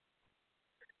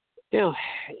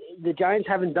the Giants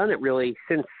haven't done it really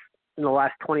since in the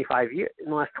last 25 years, in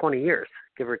the last 20 years,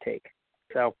 give or take.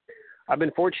 So I've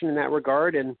been fortunate in that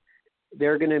regard, and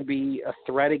they're going to be a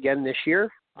threat again this year.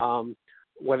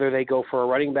 Whether they go for a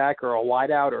running back or a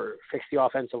wideout or fix the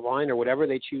offensive line or whatever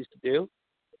they choose to do,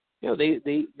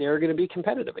 they're going to be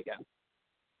competitive again.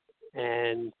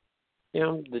 And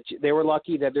they were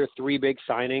lucky that their 3 big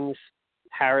signings,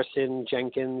 Harrison,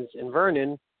 Jenkins, and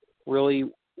Vernon, really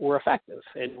were effective.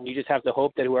 And you just have to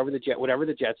hope that whatever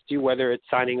the Jets do, whether it's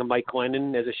signing a Mike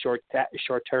Glennon as a short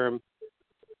term,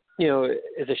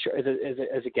 as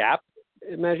a gap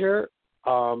measure,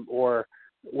 or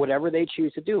whatever they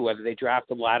choose to do, whether they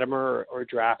draft a Latimer or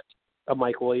draft a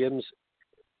Mike Williams,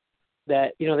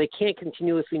 that, they can't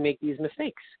continuously make these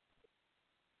mistakes.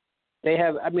 They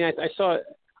have, I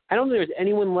don't think there's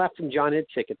anyone left from John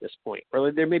Idzik at this point,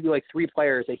 or there may be like 3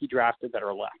 players that he drafted that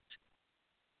are left.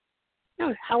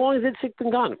 How long has Idzik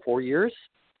been gone? 4 years?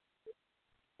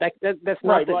 That's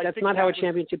not that's not how a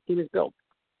championship team is built.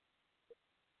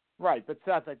 Right, but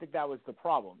Seth, I think that was the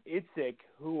problem. Idzik,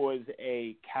 who was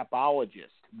a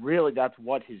capologist, really that's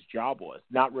what his job was,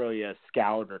 not really a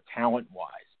scout or talent-wise,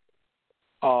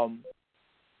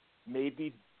 made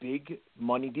these big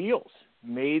money deals,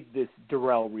 made this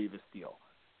Darrelle Revis deal,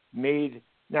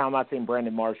 now I'm not saying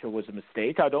Brandon Marshall was a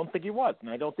mistake. I don't think he was, and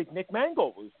I don't think Nick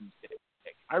Mangold was a mistake.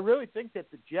 I really think that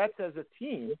the Jets as a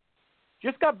team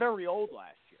just got very old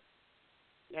last year,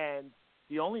 and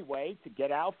the only way to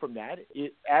get out from that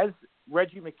is, as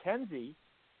Reggie McKenzie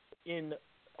in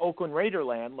Oakland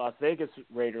Raiderland, Las Vegas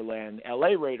Raiderland, LA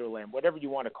Raiderland, whatever you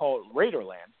want to call it,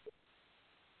 Raiderland,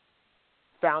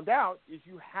 found out, is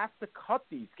you have to cut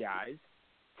these guys,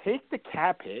 take the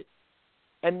cap hit,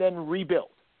 and then rebuild.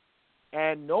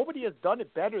 And nobody has done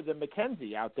it better than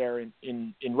McKenzie out there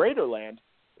in Raiderland,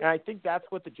 and I think that's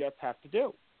what the Jets have to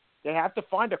do. They have to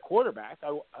find a quarterback.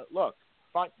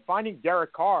 Finding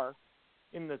Derek Carr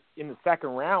in the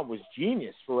second round was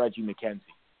genius for Reggie McKenzie.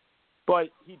 But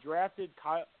he drafted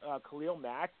Khalil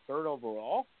Mack 3rd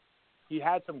overall. He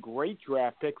had some great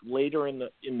draft picks later in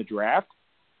the draft,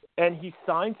 and he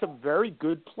signed some very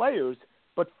good players.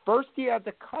 But first he had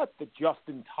to cut the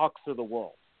Justin Tucks of the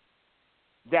world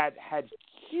that had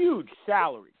huge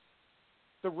salaries,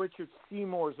 the Richard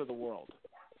Seymours of the world,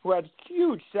 who had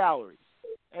huge salaries,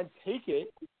 and take it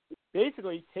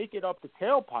up the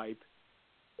tailpipe,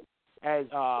 as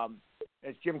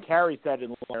Jim Carrey said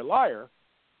in Liar Liar,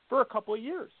 for a couple of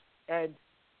years. And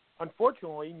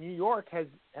unfortunately, New York has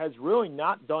really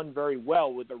not done very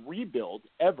well with a rebuild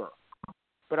ever.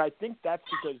 But I think that's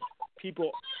because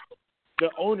the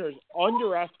owners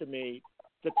underestimate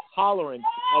the tolerance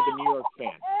of a New York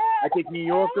fan. I think New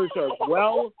Yorkers are,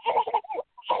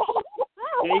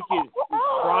 Jake is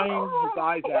crying his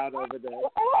eyes out over there.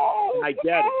 And I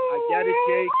get it,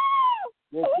 Jake.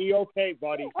 We'll be okay,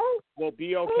 buddy. We'll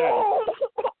be okay.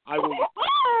 I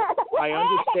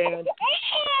understand.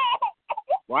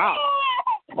 Wow.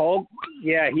 Oh,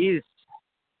 yeah,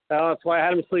 that's why I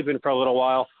had him sleeping for a little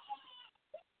while.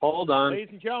 Hold on. Ladies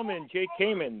and gentlemen, Jake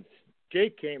Kamens.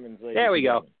 There we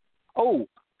go. Oh.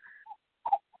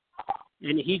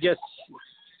 And he just,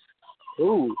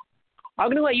 I'm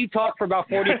going to let you talk for about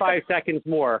 45 seconds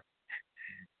more.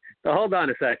 So hold on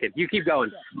a second. You keep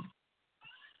going.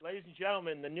 Ladies and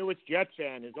gentlemen, the newest Jets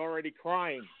fan is already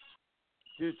crying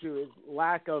due to his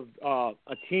lack of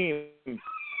a team.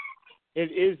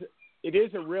 It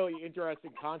is a really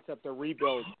interesting concept, a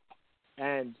rebuild.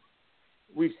 And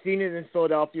we've seen it in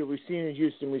Philadelphia. We've seen it in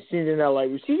Houston. We've seen it in LA.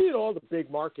 We've seen it in all the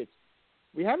big markets.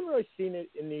 We haven't really seen it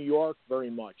in New York very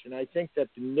much. And I think that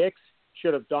the Knicks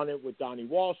should have done it with Donnie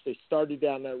Walsh. They started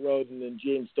down that road, and then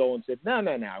James Dolan said, no,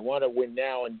 I want to win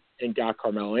now, and got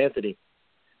Carmelo Anthony.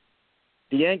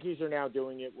 The Yankees are now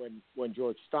doing it when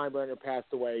George Steinbrenner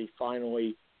passed away.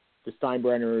 Finally, the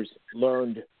Steinbrenners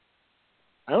learned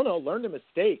a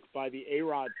mistake by the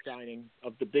A-Rod signing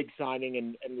of the big signing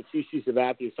and the CC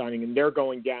Sabathia signing, and they're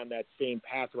going down that same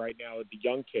path right now with the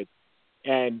young kids.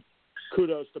 And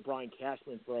kudos to Brian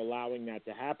Cashman for allowing that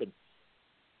to happen.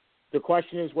 The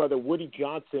question is whether Woody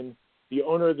Johnson, the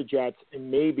owner of the Jets,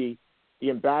 and maybe the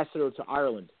ambassador to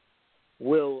Ireland,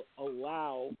 will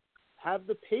have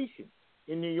the patience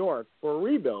in New York for a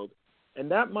rebuild, and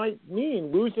that might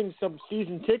mean losing some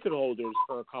season ticket holders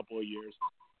for a couple of years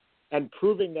and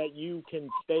proving that you can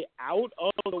stay out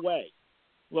of the way.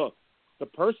 Look, the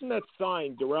person that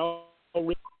signed Darrelle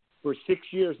Revis for 6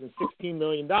 years and $16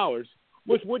 million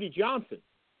was Woody Johnson.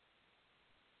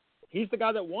 He's the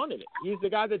guy that wanted it. He's the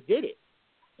guy that did it.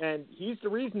 And he's the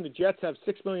reason the Jets have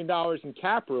 $6 million in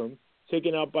cap room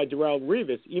taken up by Darrelle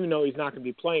Revis, even though he's not going to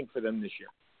be playing for them this year.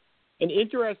 An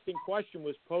interesting question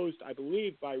was posed, I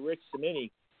believe, by Rich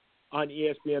Cimini on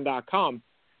ESPN.com.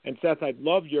 And, Seth, I'd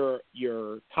love your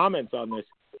comments on this.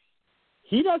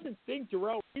 He doesn't think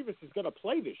Darrelle Revis is going to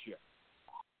play this year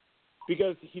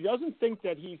because he doesn't think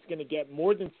that he's going to get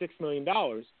more than $6 million.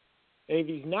 And if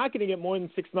he's not going to get more than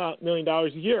 $6 million a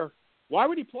year, why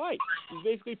would he play? He's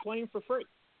basically playing for free.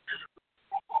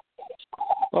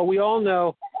 Well, we all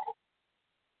know.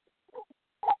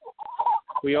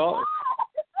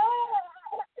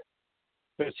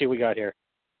 Let's see what we got here.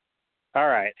 All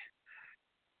right.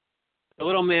 The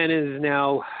little man is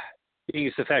now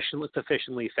being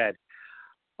sufficiently fed.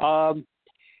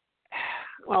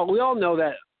 Well, we all know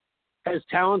that as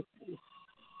talent.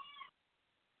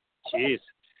 Jeez,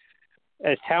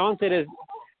 as talented as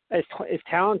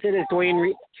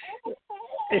Dwayne,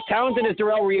 as talented as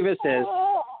Darrelle Revis is,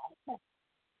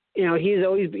 you know,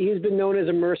 he's been known as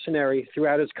a mercenary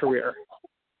throughout his career,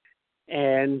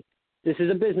 and this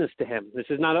is a business to him. This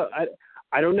is not a.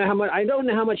 I don't know how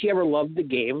much he ever loved the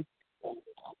game.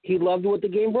 He loved what the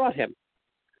game brought him,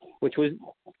 which was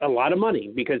a lot of money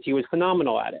because he was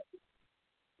phenomenal at it.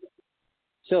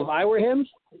 So if I were him,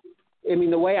 I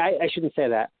mean, the way I shouldn't say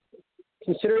that.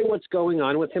 Considering what's going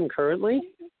on with him currently,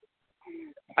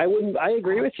 I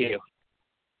agree with you.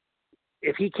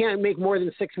 If he can't make more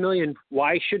than $6 million,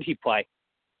 why should he play?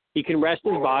 He can rest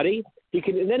his body.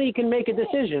 And then he can make a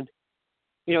decision.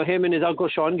 You know, him and his uncle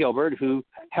Sean Gilbert, who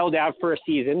held out for a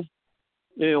season,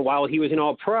 you know, while he was an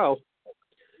All-Pro,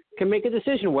 can make a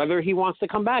decision whether he wants to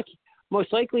come back.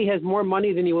 Most likely, he has more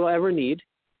money than he will ever need.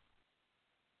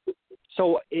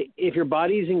 So if your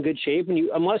body's in good shape, and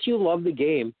unless you love the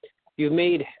game, you've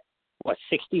made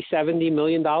 $60, $70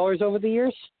 million over the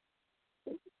years.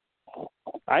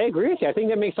 I agree with you. I think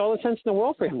that makes all the sense in the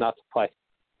world for him not to play.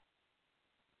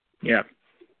 Yeah.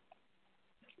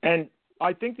 And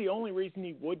I think the only reason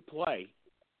he would play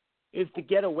is to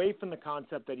get away from the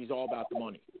concept that he's all about the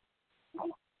money.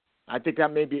 I think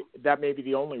that may be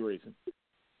the only reason.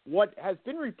 What has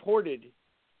been reported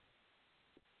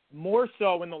more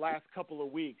so in the last couple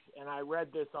of weeks, and I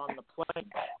read this on the plane,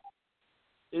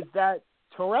 is that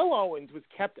Terrell Owens was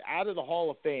kept out of the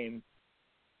Hall of Fame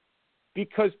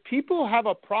because people have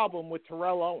a problem with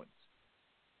Terrell Owens.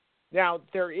 Now,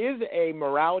 there is a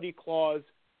morality clause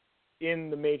in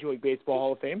the Major League Baseball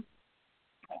Hall of Fame.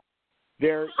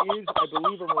 There is, I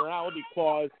believe, a morality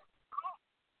clause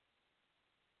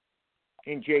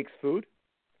in Jake's food.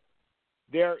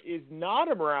 There is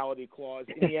not a morality clause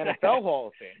in the NFL Hall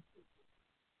of Fame.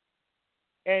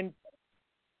 And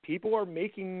people are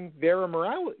making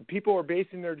people are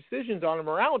basing their decisions on a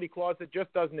morality clause that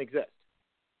just doesn't exist.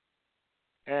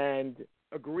 And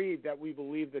agreed that we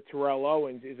believe that Terrell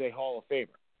Owens is a Hall of Famer.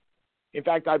 In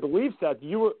fact, I believe, Seth,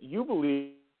 you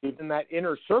believe in that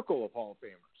inner circle of Hall of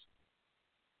Famers,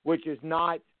 which is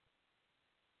not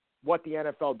what the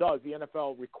NFL does. The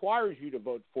NFL requires you to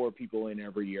vote 4 people in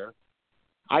every year.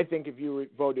 I think if you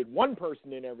voted one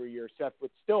person in every year, Seth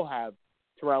would still have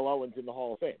Terrell Owens in the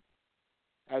Hall of Fame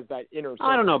as that inner circle.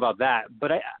 I don't know about that,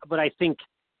 but I think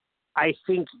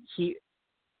he.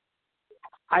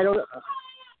 I don't.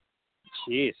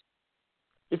 Jeez.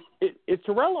 Is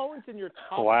Terrell Owens in your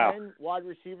top 10 wide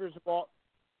receivers of all?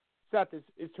 Seth,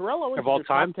 is Terrell Owens in your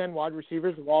top 10 wide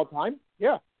receivers of all time?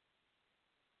 Yeah.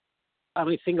 Let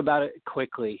me think about it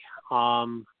quickly.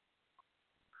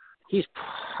 He's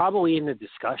probably in the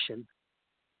discussion.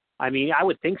 I mean, I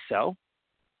would think so.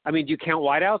 I mean, do you count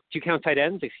wideouts? Do you count tight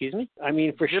ends? Excuse me. I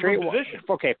mean, for straight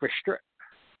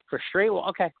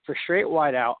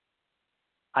wideout,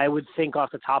 I would think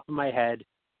off the top of my head,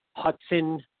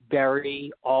 Hudson,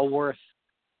 Berry, Allworth,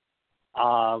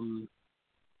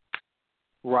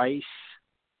 Rice,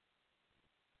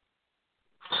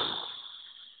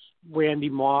 Randy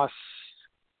Moss.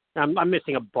 I'm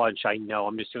missing a bunch. I know.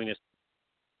 I'm just doing this.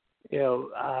 You know,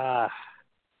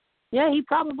 yeah, he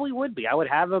probably would be. I would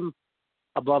have him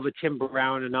above a Tim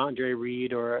Brown, an Andre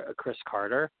Reed, or a Chris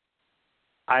Carter.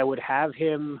 I would have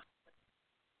him.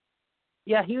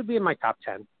 Yeah, he would be in my top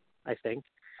 10, I think.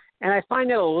 And I find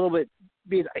that a little bit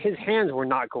because his hands were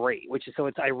not great, so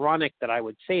it's ironic that I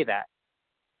would say that.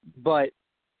 But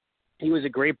he was a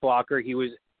great blocker. He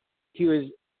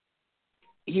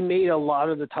made a lot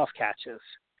of the tough catches,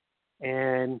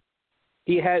 and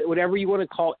he had whatever you want to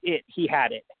call it. He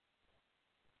had it,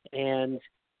 and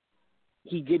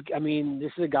he did. I mean,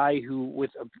 this is a guy who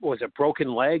was a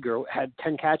broken leg or had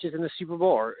 10 catches in the Super Bowl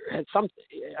or had something.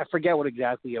 I forget what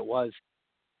exactly it was.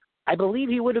 I believe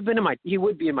he would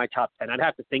be in my top 10. I'd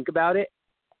have to think about it,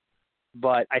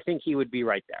 but I think he would be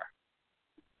right there.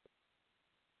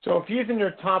 So if he's in your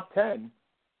top 10,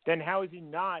 then how is he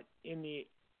not in the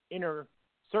inner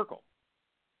circle?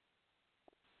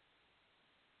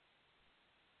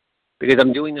 Because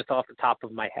I'm doing this off the top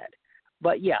of my head.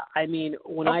 But yeah, I mean,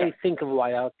 when I think of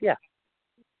wideouts, yeah,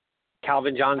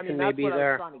 Calvin Johnson may be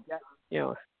there. You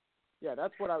know, yeah,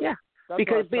 that's what I was. Yeah.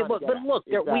 Because, but look,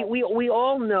 we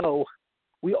all know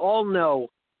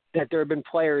that there have been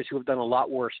players who have done a lot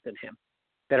worse than him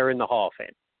that are in the Hall of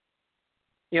Fame.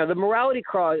 You know, the morality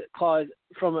clause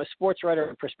from a sports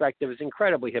writer perspective is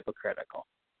incredibly hypocritical.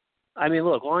 I mean,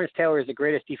 look, Lawrence Taylor is the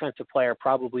greatest defensive player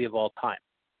probably of all time.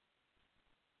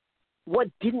 What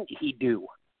didn't he do?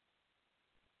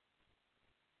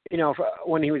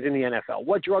 when he was in the NFL?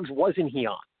 What drugs wasn't he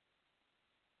on?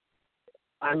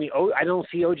 I mean, I don't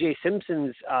see O.J.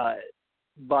 Simpson's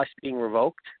bus being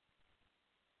revoked.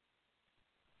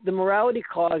 The morality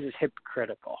clause is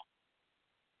hypocritical.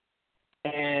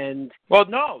 And well,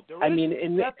 no, there is,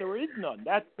 there is none.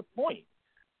 That's the point.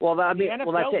 Well, that's it.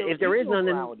 If there is none,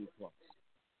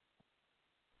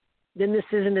 then this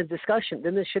isn't a discussion.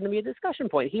 Then this shouldn't be a discussion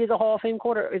point. He is a Hall of Fame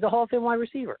He's a Hall of Fame wide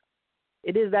receiver.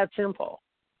 It is that simple.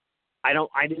 I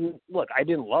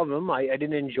didn't love him. I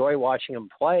didn't enjoy watching him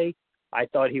play. I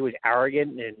thought he was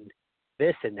arrogant and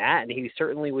this and that, and he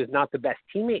certainly was not the best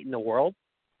teammate in the world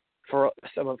for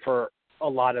a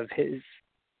lot of his.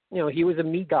 He was a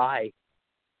me guy.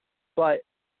 But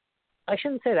I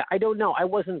shouldn't say that. I don't know. I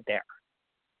wasn't there.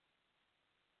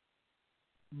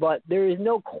 But there is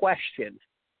no question,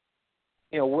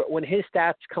 when his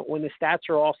stats when the stats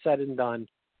are all said and done,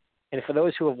 and for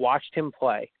those who have watched him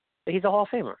play, he's a Hall of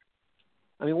Famer.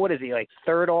 I mean, what is he, like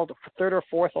third or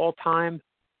fourth all time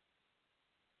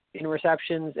in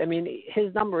receptions? I mean,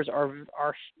 his numbers are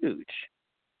huge.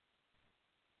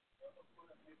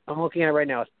 I'm looking at it right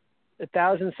now.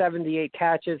 1,078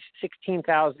 catches,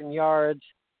 16,000 yards,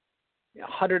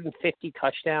 150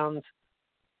 touchdowns.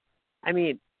 I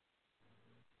mean,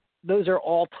 those are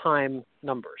all-time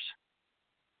numbers.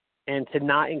 And to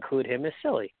not include him is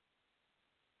silly.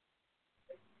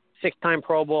 6-time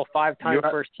Pro Bowl, 5-time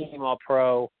first-team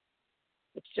All-Pro.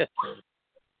 It's just,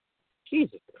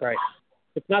 Jesus Christ.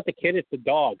 It's not the kid, it's the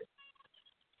dog.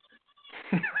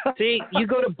 See, you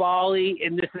go to Bali,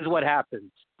 and this is what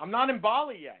happens. I'm not in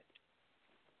Bali yet.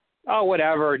 Oh,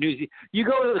 whatever. You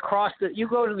go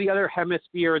to the other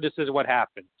hemisphere. This is what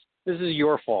happens. This is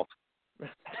your fault.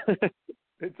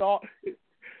 It's all.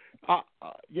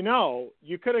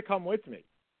 You could have come with me.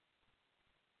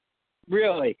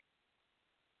 Really?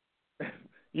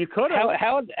 You could have.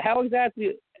 How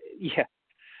exactly? Yeah.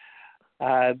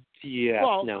 Yeah.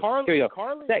 Well, no. Carly.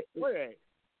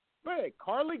 Wait.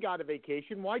 Carly got a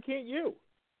vacation. Why can't you?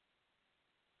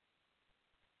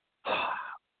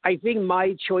 I think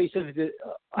my choice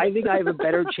I think I have a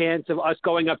better chance of us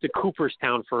going up to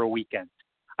Cooperstown for a weekend.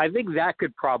 I think that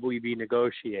could probably be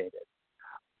negotiated.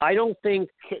 I don't think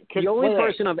the only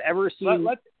person I've ever seen.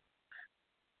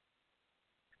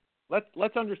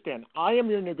 Let's understand. I am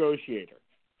your negotiator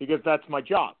because that's my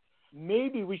job.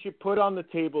 Maybe we should put on the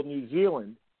table New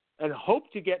Zealand and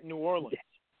hope to get New Orleans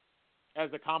as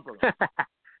a compromise.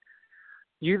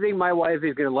 You think my wife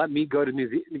is going to let me go to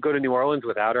New Orleans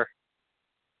without her?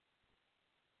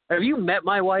 Have you met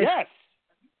my wife?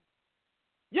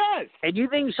 Yes. And you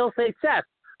think she'll say, Seth,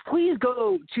 please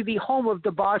go to the home of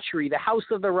debauchery, the house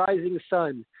of the rising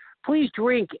sun. Please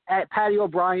drink at Patty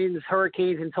O'Brien's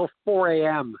Hurricanes until 4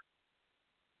 a.m.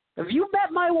 Have you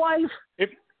met my wife? If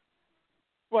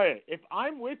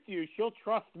I'm with you, she'll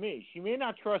trust me. She may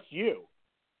not trust you,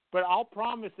 but I'll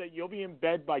promise that you'll be in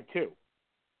bed by 2.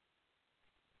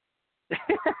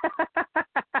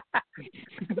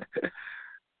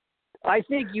 I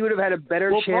think you would have had a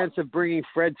better chance of bringing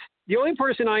Fred. The only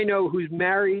person I know who's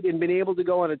married and been able to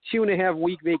go on a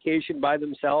 2.5-week vacation by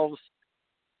themselves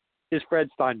is Fred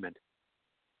Steinman.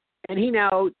 And he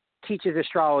now teaches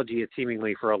astrology,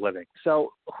 seemingly, for a living.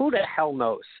 So who the hell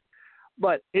knows?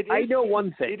 But I know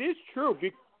one thing. It is true.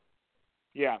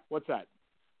 Yeah, what's that?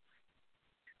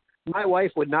 My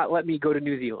wife would not let me go to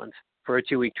New Zealand for a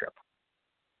 2-week trip.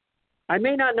 I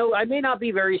may not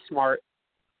be very smart.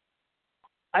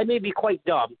 I may be quite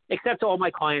dumb, except to all my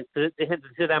clients. To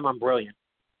them, I'm brilliant.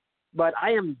 But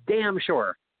I am damn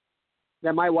sure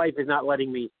that my wife is not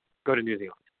letting me go to New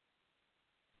Zealand.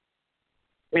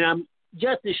 And I'm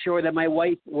just as sure that my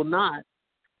wife will not,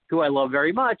 who I love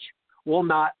very much, will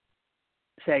not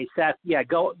say, Seth,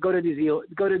 go to New Zealand,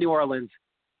 go to New Orleans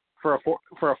for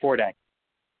a 4-day.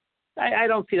 I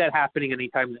don't see that happening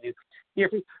anytime in the near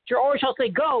future. Or she'll say,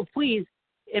 go, please,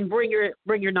 and bring your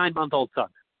 9-month-old son.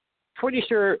 Pretty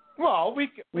sure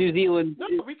New Zealand,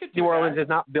 New Orleans is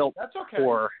not built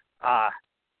for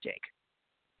Jake.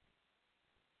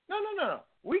 No.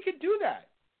 We could do that.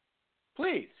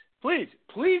 Please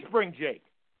bring Jake.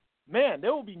 Man,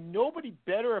 there will be nobody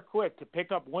better equipped to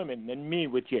pick up women than me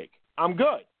with Jake. I'm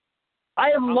good. I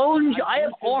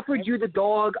have offered you the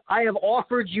dog. I have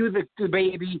offered you the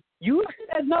baby. You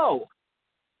said no.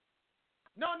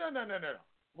 No.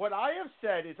 What I have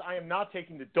said is I am not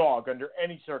taking the dog under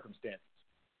any circumstances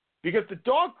because the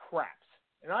dog craps,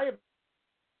 and I have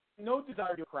no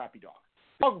desire to deal with a crappy dog.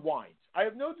 The dog whines. I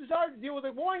have no desire to deal with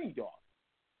a whiny dog.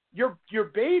 Your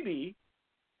baby,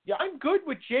 I'm good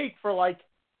with Jake for like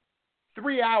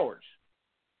 3 hours.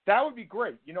 That would be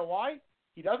great. You know why?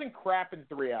 He doesn't crap in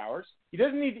 3 hours. He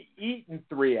doesn't need to eat in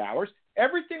 3 hours.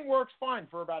 Everything works fine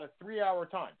for about a 3-hour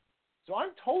time. So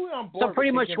I'm totally on board. So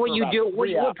pretty much what you do,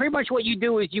 pretty much what you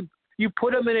do is you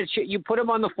put him you put him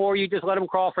on the floor. You just let him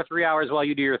crawl for 3 hours while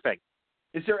you do your thing.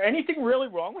 Is there anything really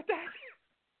wrong with that?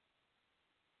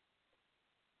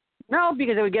 No,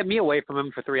 because it would get me away from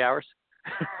him for 3 hours.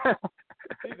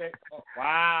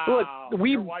 Wow. Look,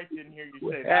 your wife didn't hear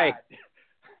you say hey. that.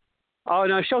 Oh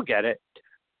no, she'll get it.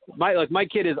 My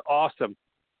kid is awesome.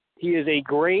 He is a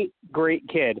great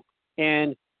kid,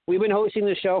 and we've been hosting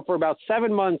the show for about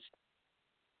 7 months.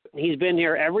 He's been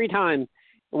here every time.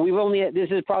 This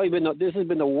has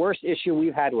been the worst issue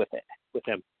we've had with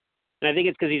him, and I think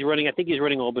it's because he's running a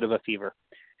little bit of a fever.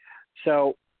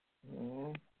 So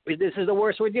this is the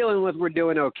worst we're dealing with. We're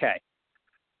doing okay,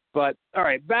 but all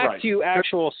right, back to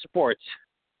actual sports,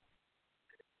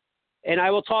 and I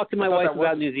will talk to my wife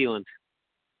about New Zealand.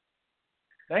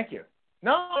 Thank you.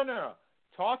 No.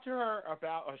 Talk to her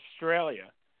about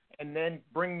Australia, and then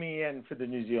bring me in for the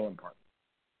New Zealand part.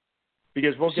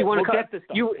 Because we'll get this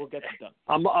done. We'll get this done.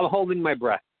 I'm holding my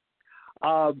breath.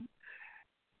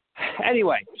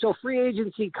 Anyway, so free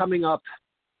agency coming up.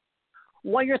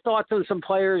 What are your thoughts on some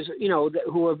players,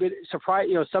 who have been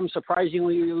surprised, some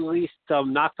surprisingly released,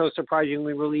 some not so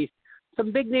surprisingly released,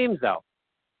 some big names though.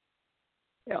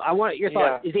 I want your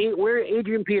thoughts. Yeah. Where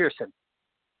Adrian Peterson?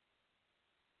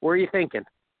 Where are you thinking?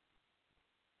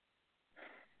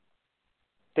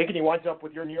 Thinking he winds up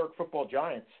with your New York Football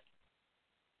Giants.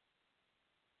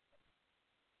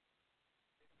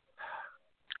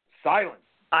 Silence.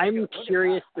 I'm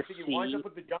curious to see. He winds up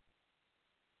with the Giants.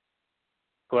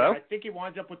 Hello? I think he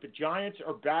winds up with the Giants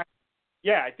or back.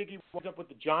 Yeah, I think he winds up with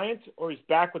the Giants or he's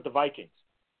back with the Vikings.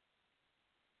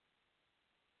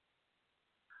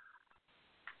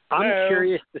 I'm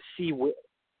curious to see where.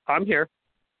 I'm here.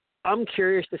 I'm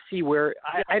curious to see where.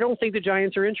 I don't think the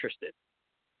Giants are interested.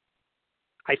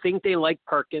 I think they like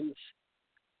Perkins.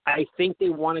 I think they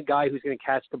want a guy who's going to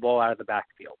catch the ball out of the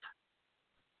backfield.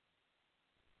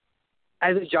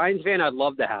 As a Giants fan, I'd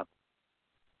love to have him.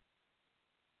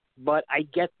 But I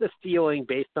get the feeling,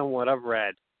 based on what I've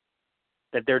read,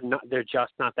 that they're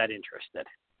just not that interested.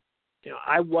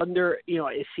 I wonder,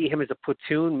 I see him as a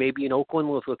platoon, maybe in Oakland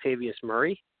with Latavius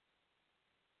Murray,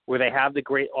 where they have the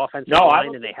great offensive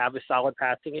line and they have a solid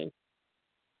passing game.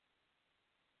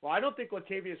 Well, I don't think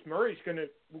Latavius Murray's going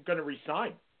to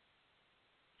resign.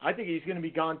 I think he's going to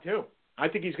be gone too. I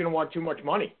think he's going to want too much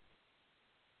money.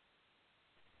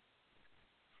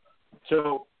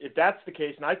 So if that's the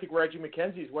case, and I think Reggie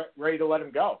McKenzie's ready to let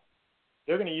him go,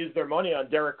 they're going to use their money on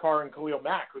Derek Carr and Khalil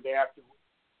Mack, who they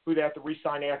have to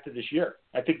re-sign after this year.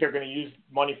 I think they're going to use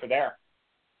money for there.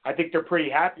 I think they're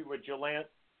pretty happy with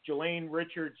Jelaine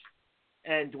Richards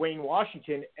and Dwayne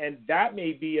Washington, and that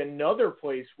may be another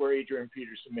place where Adrian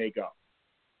Peterson may go.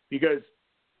 Because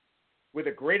with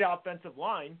a great offensive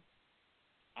line,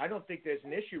 I don't think there's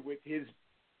an issue with his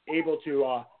able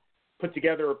to put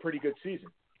together a pretty good season.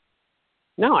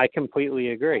 No, I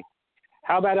completely agree.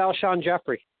 How about Alshon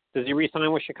Jeffrey? Does he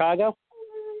re-sign with Chicago?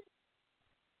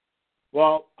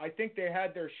 Well, I think they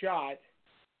had their shot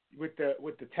with the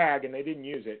tag, and they didn't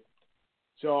use it.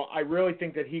 So I really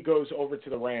think that he goes over to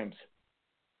the Rams.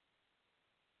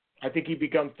 I think he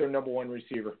becomes their number one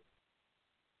receiver.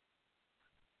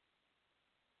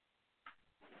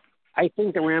 I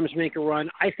think the Rams make a run.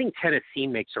 I think Tennessee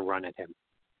makes a run at him.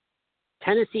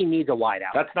 Tennessee needs a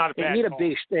wideout. That's not a bad call.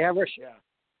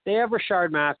 They have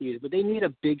Rashard Matthews, but they need a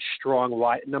big, strong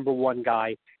number one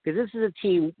guy, because this is a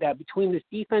team that, between this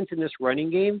defense and this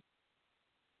running game,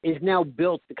 is now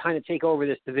built to kind of take over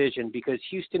this division, because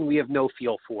Houston we have no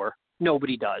feel for.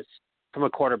 Nobody does from a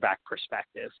quarterback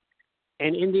perspective.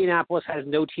 And Indianapolis has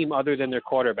no team other than their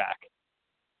quarterback.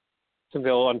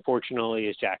 Jacksonville, unfortunately,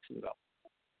 is Jacksonville.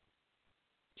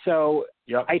 So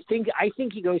yep. I think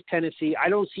he goes Tennessee. I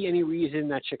don't see any reason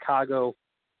that Chicago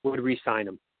would re-sign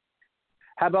him.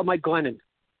 How about Mike Glennon?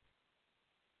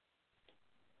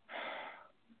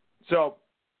 So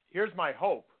here's my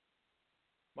hope.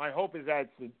 My hope is that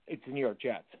it's the New York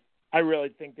Jets. I really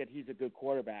think that he's a good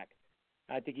quarterback.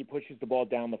 I think he pushes the ball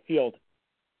down the field.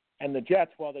 And the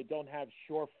Jets, while they don't have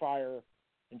surefire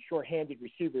and sure-handed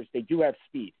receivers, they do have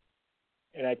speed.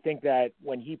 And I think that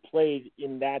when he played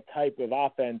in that type of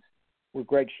offense with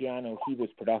Greg Schiano, he was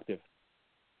productive.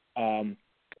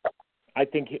 I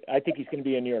think he's going to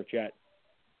be a New York Jet.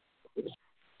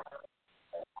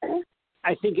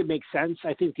 I think it makes sense.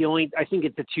 I think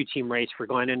it's a two-team race for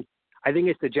Glennon. I think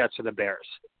it's the Jets or the Bears.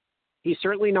 He's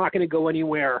certainly not going to go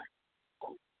anywhere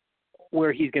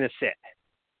where he's going to sit.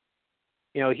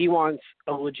 He wants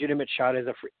a legitimate shot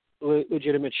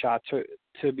to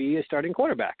to be a starting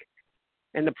quarterback.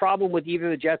 And the problem with either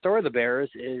the Jets or the Bears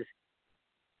is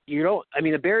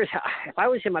the Bears, if I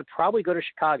was him, I'd probably go to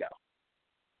Chicago.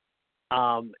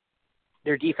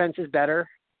 Their defense is better.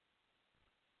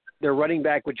 Their running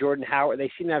back with Jordan Howard,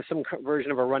 they seem to have some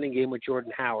version of a running game with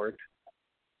Jordan Howard.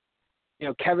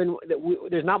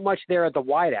 There's not much there at the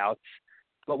wideouts,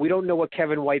 but we don't know what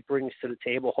Kevin White brings to the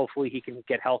table. Hopefully he can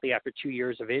get healthy after 2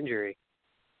 years of injury.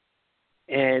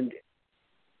 And,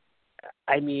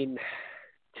 to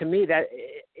me, that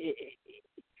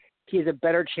he has a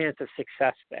better chance of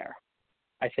success there,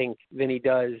 I think, than he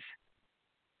does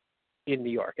in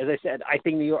New York. As I said, I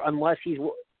think New York, unless he's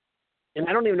 – and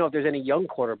I don't even know if there's any young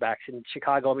quarterbacks in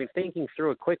Chicago. Thinking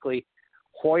through it quickly,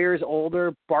 Hoyer's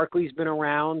older, Barkley's been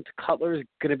around, Cutler's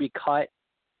going to be cut.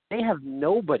 They have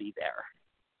nobody there.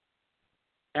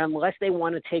 And unless they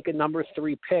want to take a number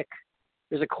 3 pick,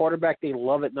 there's a quarterback they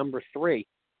love at number 3.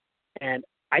 And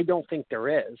I don't think there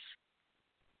is.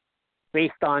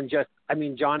 Based on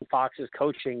John Fox's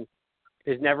coaching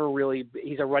is never really –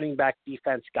 he's a running back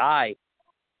defense guy.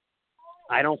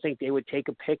 I don't think they would take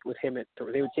a pick with him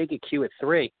they would take a Q at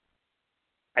 3.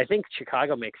 I think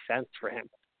Chicago makes sense for him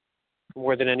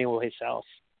more than anyone else.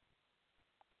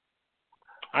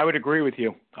 I would agree with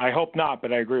you. I hope not,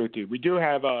 but I agree with you. We do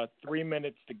have 3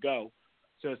 minutes to go.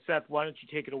 So, Seth, why don't you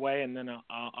take it away, and then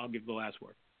I'll give the last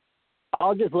word.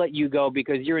 I'll just let you go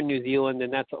because you're in New Zealand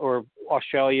or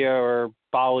Australia or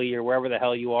Bali or wherever the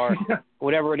hell you are.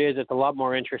 Whatever it is, it's a lot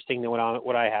more interesting than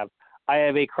what I have. I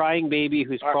have a crying baby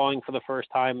who's crawling for the first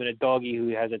time and a doggy who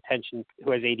has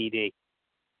ADD.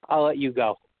 I'll let you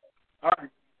go. All right.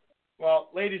 Well,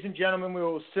 ladies and gentlemen, we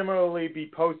will similarly be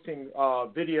posting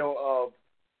video of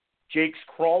Jake's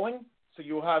crawling, so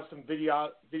you'll have some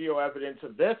video evidence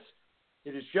of this.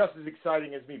 It is just as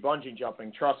exciting as me bungee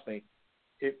jumping, trust me.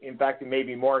 In fact, it may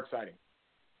be more exciting.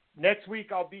 Next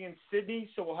week, I'll be in Sydney,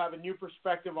 so we'll have a new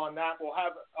perspective on that. We'll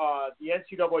have the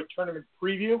NCAA tournament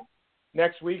preview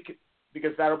next week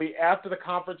because that'll be after the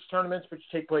conference tournaments, which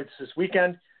take place this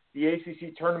weekend. The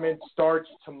ACC tournament starts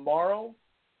tomorrow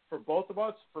for both of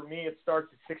us. For me, it starts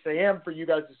at 6 a.m. For you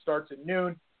guys, it starts at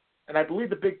noon. And I believe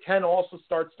the Big Ten also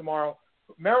starts tomorrow.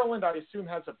 Maryland, I assume,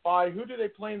 has a bye. Who do they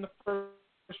play in the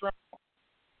first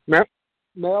round?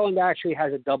 Maryland actually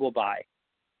has a double bye.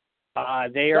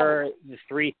 They are the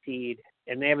 3 seed,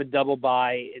 and they have a double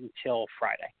bye until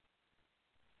Friday.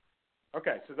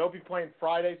 Okay, so they'll be playing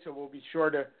Friday, so we'll be sure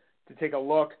to take a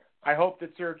look. I hope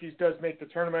that Syracuse does make the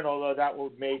tournament, although that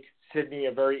would make Sydney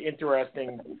a very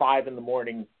interesting 5 in the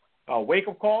morning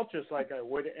wake-up call, just like I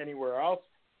would anywhere else.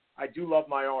 I do love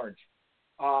my orange.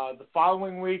 The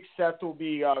following week, Seth will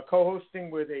be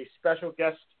co-hosting with a special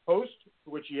guest host,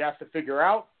 which he has to figure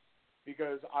out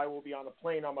because I will be on a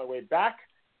plane on my way back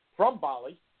from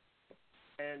Bali.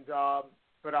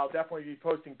 But I'll definitely be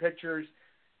posting pictures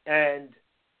and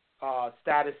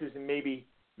statuses and maybe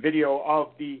video of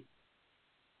the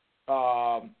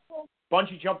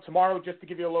bungee jump tomorrow. Just to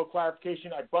give you a little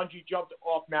clarification, I bungee jumped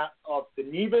off the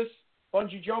Nevis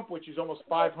bungee jump, which is almost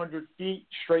 500 feet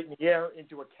straight in the air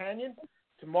into a canyon.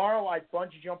 Tomorrow, I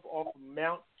bungee jump off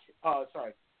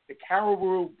the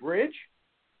Caribou Bridge,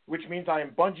 which means I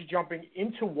am bungee jumping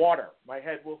into water. My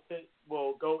head will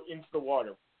go into the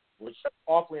water, which is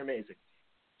awfully amazing.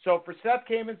 So for Seth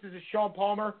Kamens, this is Sean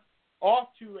Palmer, off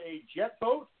to a jet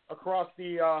boat across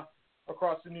the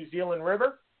New Zealand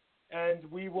River, and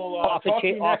we will talk to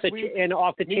you next week. And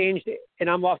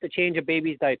I'm off to change a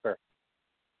baby's diaper.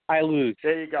 I lose.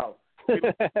 There you go.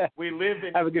 We live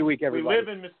in. Have a good week, everybody. We live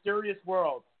in mysterious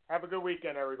worlds. Have a good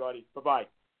weekend, everybody. Bye-bye.